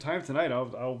have some time tonight,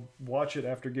 I'll watch it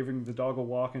after giving the dog a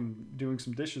walk and doing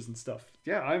some dishes and stuff.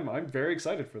 Yeah, I'm very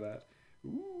excited for that.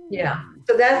 Yeah. Ooh.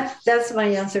 So that's my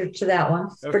answer to that one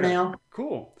for Okay. now.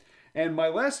 Cool. And my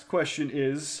last question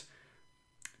is,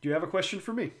 do you have a question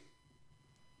for me?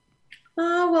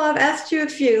 Oh, well, I've asked you a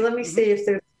few. Let me Mm-hmm. see if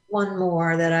there's one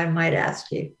more that I might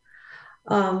ask you.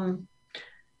 Um,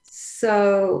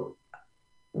 so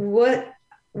what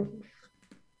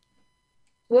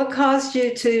what caused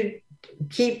you to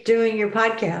keep doing your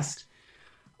podcast?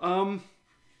 Um,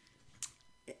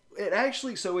 it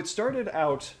actually, so it started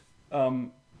out.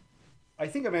 Um, I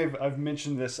think I've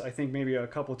mentioned this. I think maybe a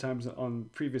couple of times on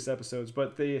previous episodes,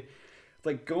 but the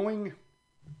like going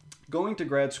to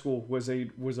grad school was a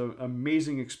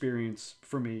amazing experience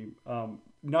for me.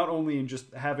 Not only in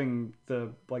just having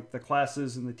the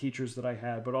classes and the teachers that I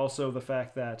had, but also the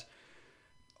fact that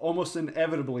almost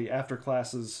inevitably after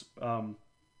classes,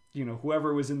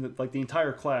 whoever was in the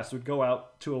entire class would go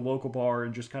out to a local bar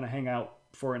and just kind of hang out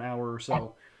for an hour or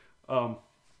so. Um,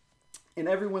 and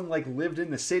everyone like lived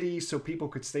in the city, so people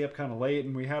could stay up kind of late,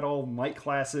 and we had all night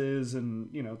classes, and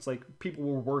it's like people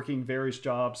were working various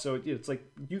jobs, so it's like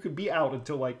you could be out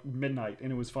until like midnight, and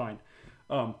it was fine.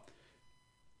 Um,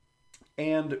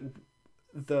 and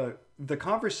the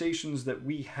conversations that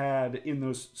we had in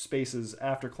those spaces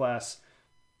after class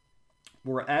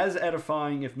were as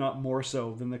edifying, if not more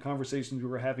so, than the conversations we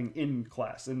were having in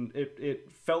class, and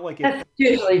it felt like it. That's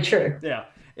usually true. Yeah,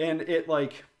 and it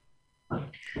like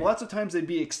lots of times they'd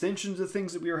be extensions of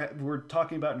things that were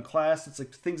talking about in class. It's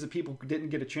like things that people didn't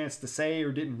get a chance to say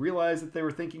or didn't realize that they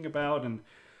were thinking about, and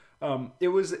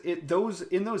those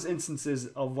in those instances,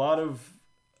 a lot of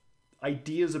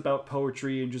ideas about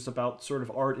poetry and just about sort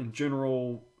of art in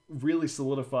general really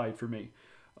solidified for me.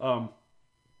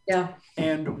 Yeah.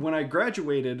 And when I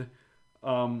graduated,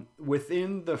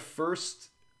 within the first,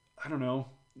 I don't know,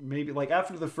 maybe like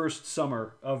after the first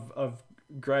summer of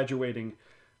graduating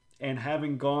and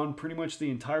having gone pretty much the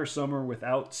entire summer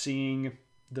without seeing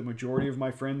the majority of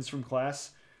my friends from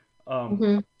class,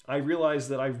 Mm-hmm. I realized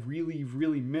that I really,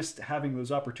 really missed having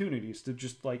those opportunities to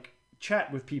just like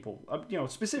chat with people,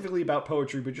 specifically about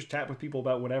poetry, but just chat with people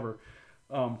about whatever.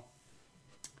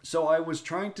 So I was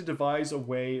trying to devise a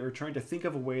way or trying to think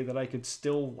of a way that I could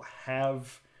still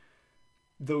have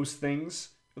those things,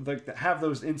 like have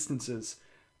those instances.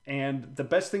 And the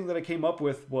best thing that I came up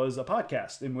with was a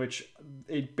podcast in which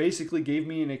it basically gave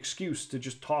me an excuse to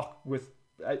just talk with,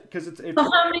 because So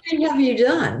how many have you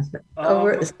done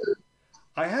over? um,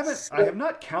 I have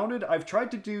not counted. I've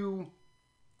tried to do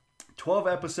 12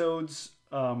 episodes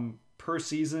per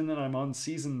season, and I'm on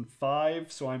season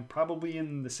 5, so I'm probably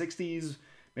in the 60s,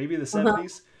 maybe the Uh-huh.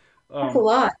 70s. That's a Um,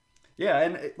 lot. yeah,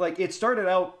 and like it started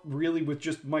out really with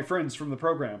just my friends from the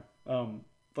program.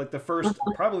 Like the first,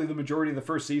 probably the majority of the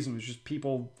first season was just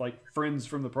people like friends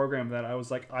from the program that I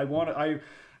was like, I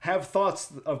have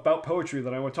thoughts about poetry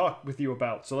that I want to talk with you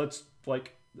about. So let's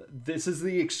like, this is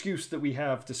the excuse that we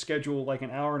have to schedule like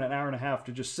an hour and a half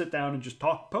to just sit down and just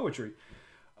talk poetry.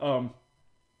 Um,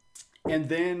 and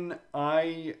then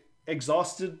I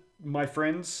exhausted my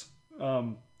friends.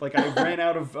 Like I ran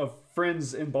out of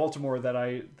friends in Baltimore that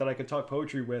I could talk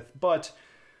poetry with, but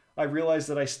I realized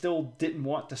that I still didn't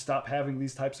want to stop having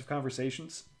these types of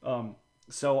conversations.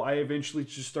 So I eventually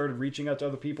just started reaching out to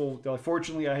other people.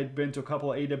 Fortunately, I had been to a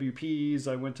couple of AWPs.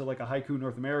 I went to like a Haiku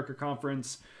North America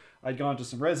conference. I'd gone to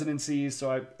some residencies.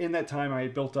 So in that time, I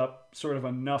had built up sort of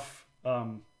enough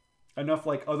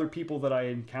like other people that I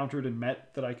encountered and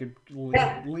met that I could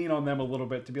Yeah. lean on them a little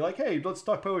bit to be like, hey, let's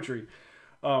talk poetry.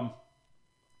 Um,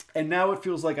 and now it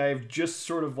feels like I have just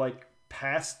sort of like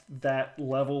passed that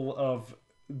level of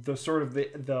the sort of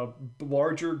the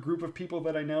larger group of people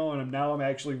that I know, and I'm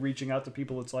actually reaching out to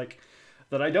people it's like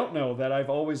that I don't know that I've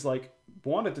always like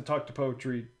wanted to talk to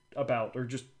poetry about, or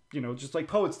just just like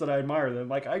poets that I admire. That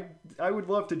like I would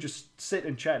love to just sit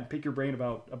and chat and pick your brain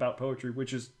about poetry,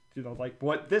 which is like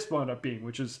what this wound up being,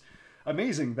 which is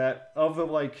amazing. That of the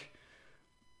like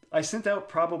I sent out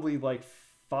probably like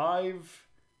five,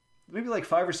 maybe like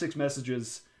 5 or 6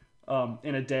 messages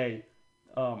in a day,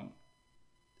 um,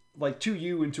 like to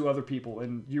you and to other people,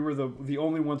 and you were the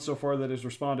only one so far that has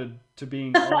responded to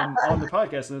being on the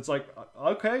podcast. And it's like,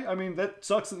 okay, I mean that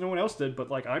sucks that no one else did, but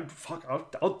like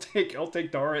I'll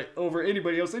take Dara over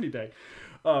anybody else any day.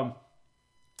 Um,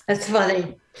 That's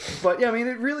funny. but yeah, I mean,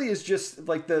 it really is just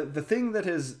like the thing that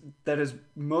has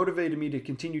motivated me to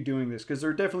continue doing this, because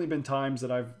there have definitely been times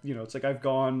that I've it's like I've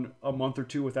gone a month or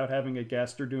two without having a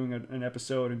guest or doing an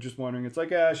episode and just wondering, it's like,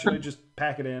 should I just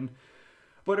pack it in?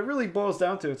 But it really boils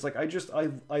down to, it's like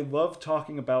I love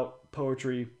talking about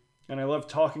poetry, and I love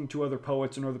talking to other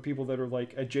poets and other people that are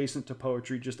like adjacent to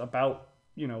poetry, just about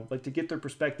like to get their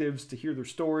perspectives, to hear their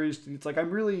stories. It's like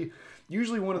I'm really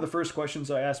usually one of the first questions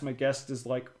I ask my guests is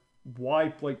like, why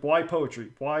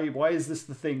poetry? Why is this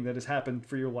the thing that has happened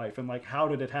for your life, and like how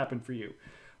did it happen for you?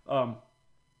 Um,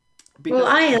 Well, because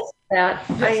I answered that.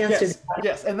 I yes, answered yes, that.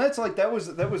 yes, and that's like that was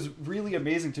really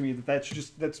amazing to me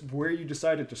that's where you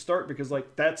decided to start, because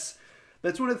like that's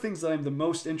one of the things that I'm the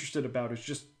most interested about, is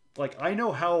just like I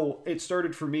know how it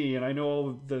started for me, and I know all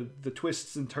of the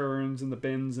twists and turns and the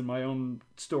bends and my own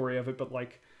story of it, but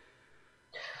like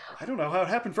I don't know how it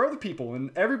happened for other people,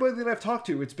 and everybody that I've talked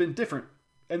to, it's been different,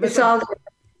 and It's all,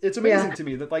 it's amazing yeah. to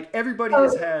me that like everybody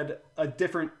has So, had a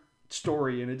different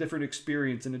story and a different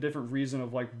experience and a different reason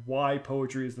of like why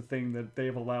poetry is the thing that they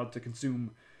have allowed to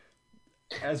consume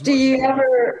as do much of you their life.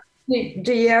 ever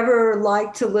do you ever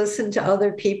like to listen to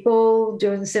other people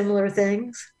doing similar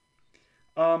things?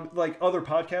 Like other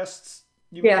podcasts,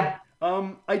 you mean? Yeah.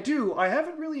 I do. I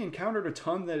haven't really encountered a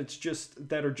ton that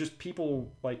are just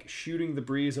people like shooting the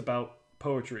breeze about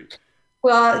poetry.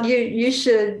 Well, you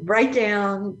should write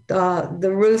down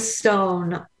the Ruth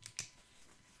Stone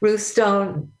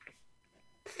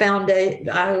Foundation,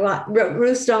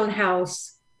 Ruth Stone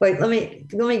House. Wait, let me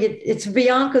get. It's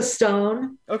Bianca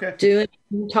Stone Okay. doing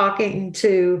talking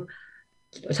to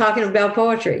talking about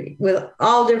poetry with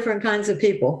all different kinds of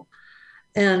people,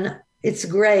 and it's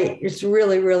great. It's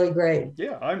really really great.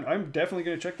 Yeah, I'm definitely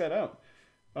gonna check that out.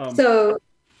 Um, So.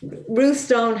 Ruth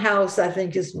Stone House, I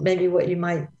think, is maybe what you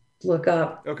might look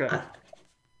up. Okay,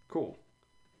 cool.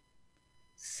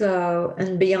 So,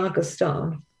 and Bianca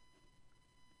Stone.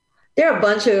 There are a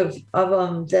bunch of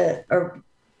them that are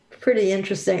pretty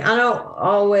interesting. I don't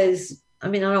always, I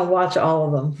mean, I don't watch all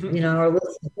of them, or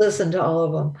listen to all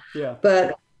of them, Yeah.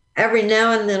 but every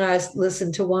now and then I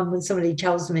listen to one when somebody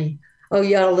tells me, "Oh,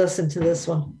 you ought to listen to this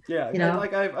one." Yeah, You know,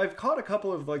 like I've caught a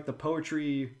couple of like the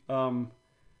poetry.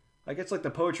 I guess like the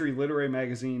Poetry Literary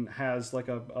Magazine has like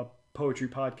a poetry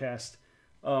podcast.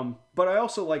 But I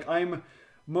also like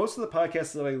most of the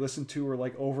podcasts that I listen to are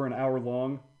like over an hour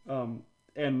long.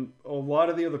 And a lot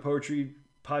of the other poetry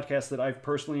podcasts that I've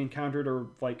personally encountered are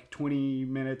like 20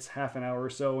 minutes, half an hour or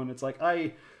so, and it's like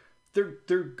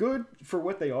they're good for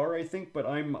what they are, I think, but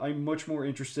I'm much more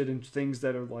interested in things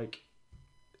that are like,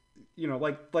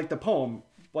 like the poem,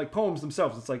 like poems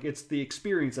themselves. It's like it's the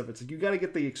experience of it. It's like you got to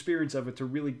get the experience of it to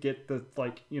really get the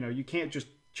like, you can't just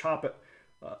chop it,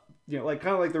 like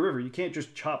kind of like the river. You can't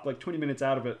just chop like 20 minutes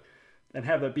out of it and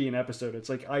have that be an episode. It's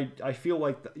like I feel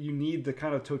like you need the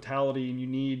kind of totality, and you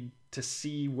need to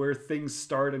see where things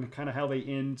start and kind of how they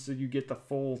end, so you get the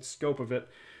full scope of it.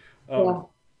 yeah.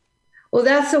 Well,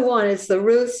 that's the one. It's the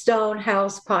Ruth Stone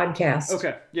House podcast.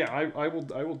 Okay, yeah, I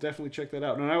will definitely check that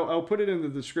out, and I'll put it in the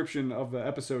description of the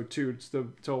episode too,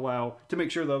 to allow to make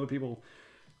sure that other people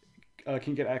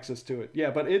can get access to it. Yeah,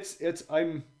 but it's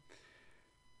I'm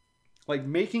like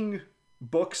making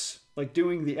books, like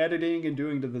doing the editing and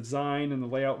doing the design and the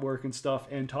layout work and stuff,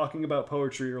 and talking about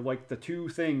poetry are like the two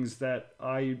things that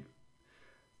I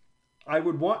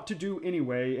would want to do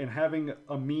anyway, and having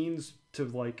a means to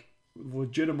like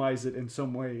legitimize it in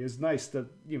some way is nice. That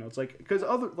it's like, because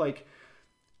other like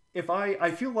if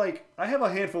I feel like I have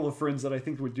a handful of friends that I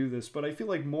think would do this, but I feel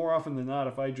like more often than not,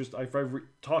 if I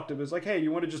talked to them, it's like, hey,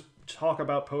 you want to just talk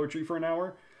about poetry for an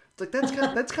hour? It's like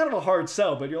that's kind of a hard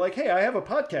sell. But you're like, hey, I have a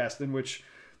podcast in which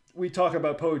we talk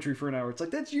about poetry for an hour. It's like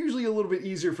that's usually a little bit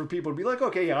easier for people to be like,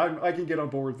 okay, yeah, I can get on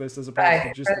board with this, as opposed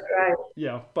to just Right.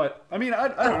 yeah. But I mean, I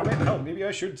don't know. Maybe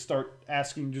I should start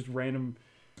asking just random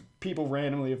people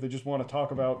randomly if they just want to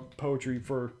talk about poetry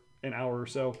for an hour or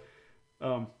so.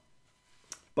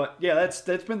 But yeah, that's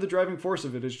been the driving force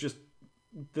of it. Is just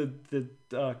the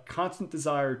constant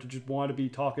desire to just want to be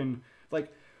talking,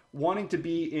 like wanting to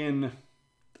be in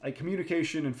like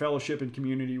communication and fellowship and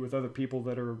community with other people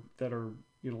that are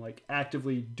like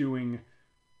actively doing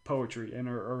poetry and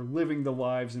are living the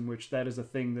lives in which that is a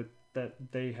thing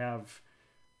that they have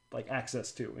like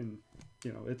access to. And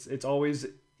it's always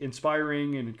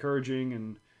inspiring and encouraging,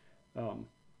 and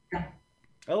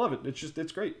I love it.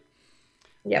 It's great.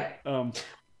 Yep. um,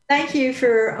 Thank you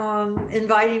for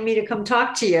inviting me to come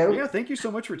talk to you. yeah, thank you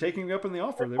so much for taking me up on the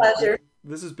offer. Pleasure.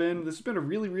 This has been a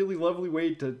really, really lovely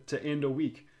way to end a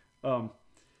week. um,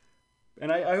 and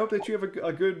I hope that you have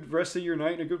a good rest of your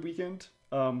night and a good weekend.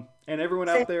 And everyone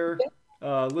out there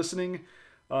listening,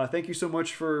 thank you so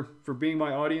much for being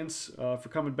my audience, for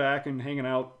coming back and hanging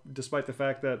out, despite the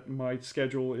fact that my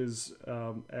schedule is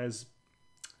as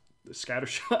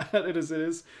scattershot as it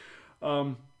is.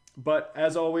 But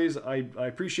as always, I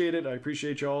appreciate it. I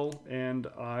appreciate y'all, and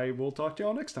I will talk to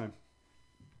y'all next time.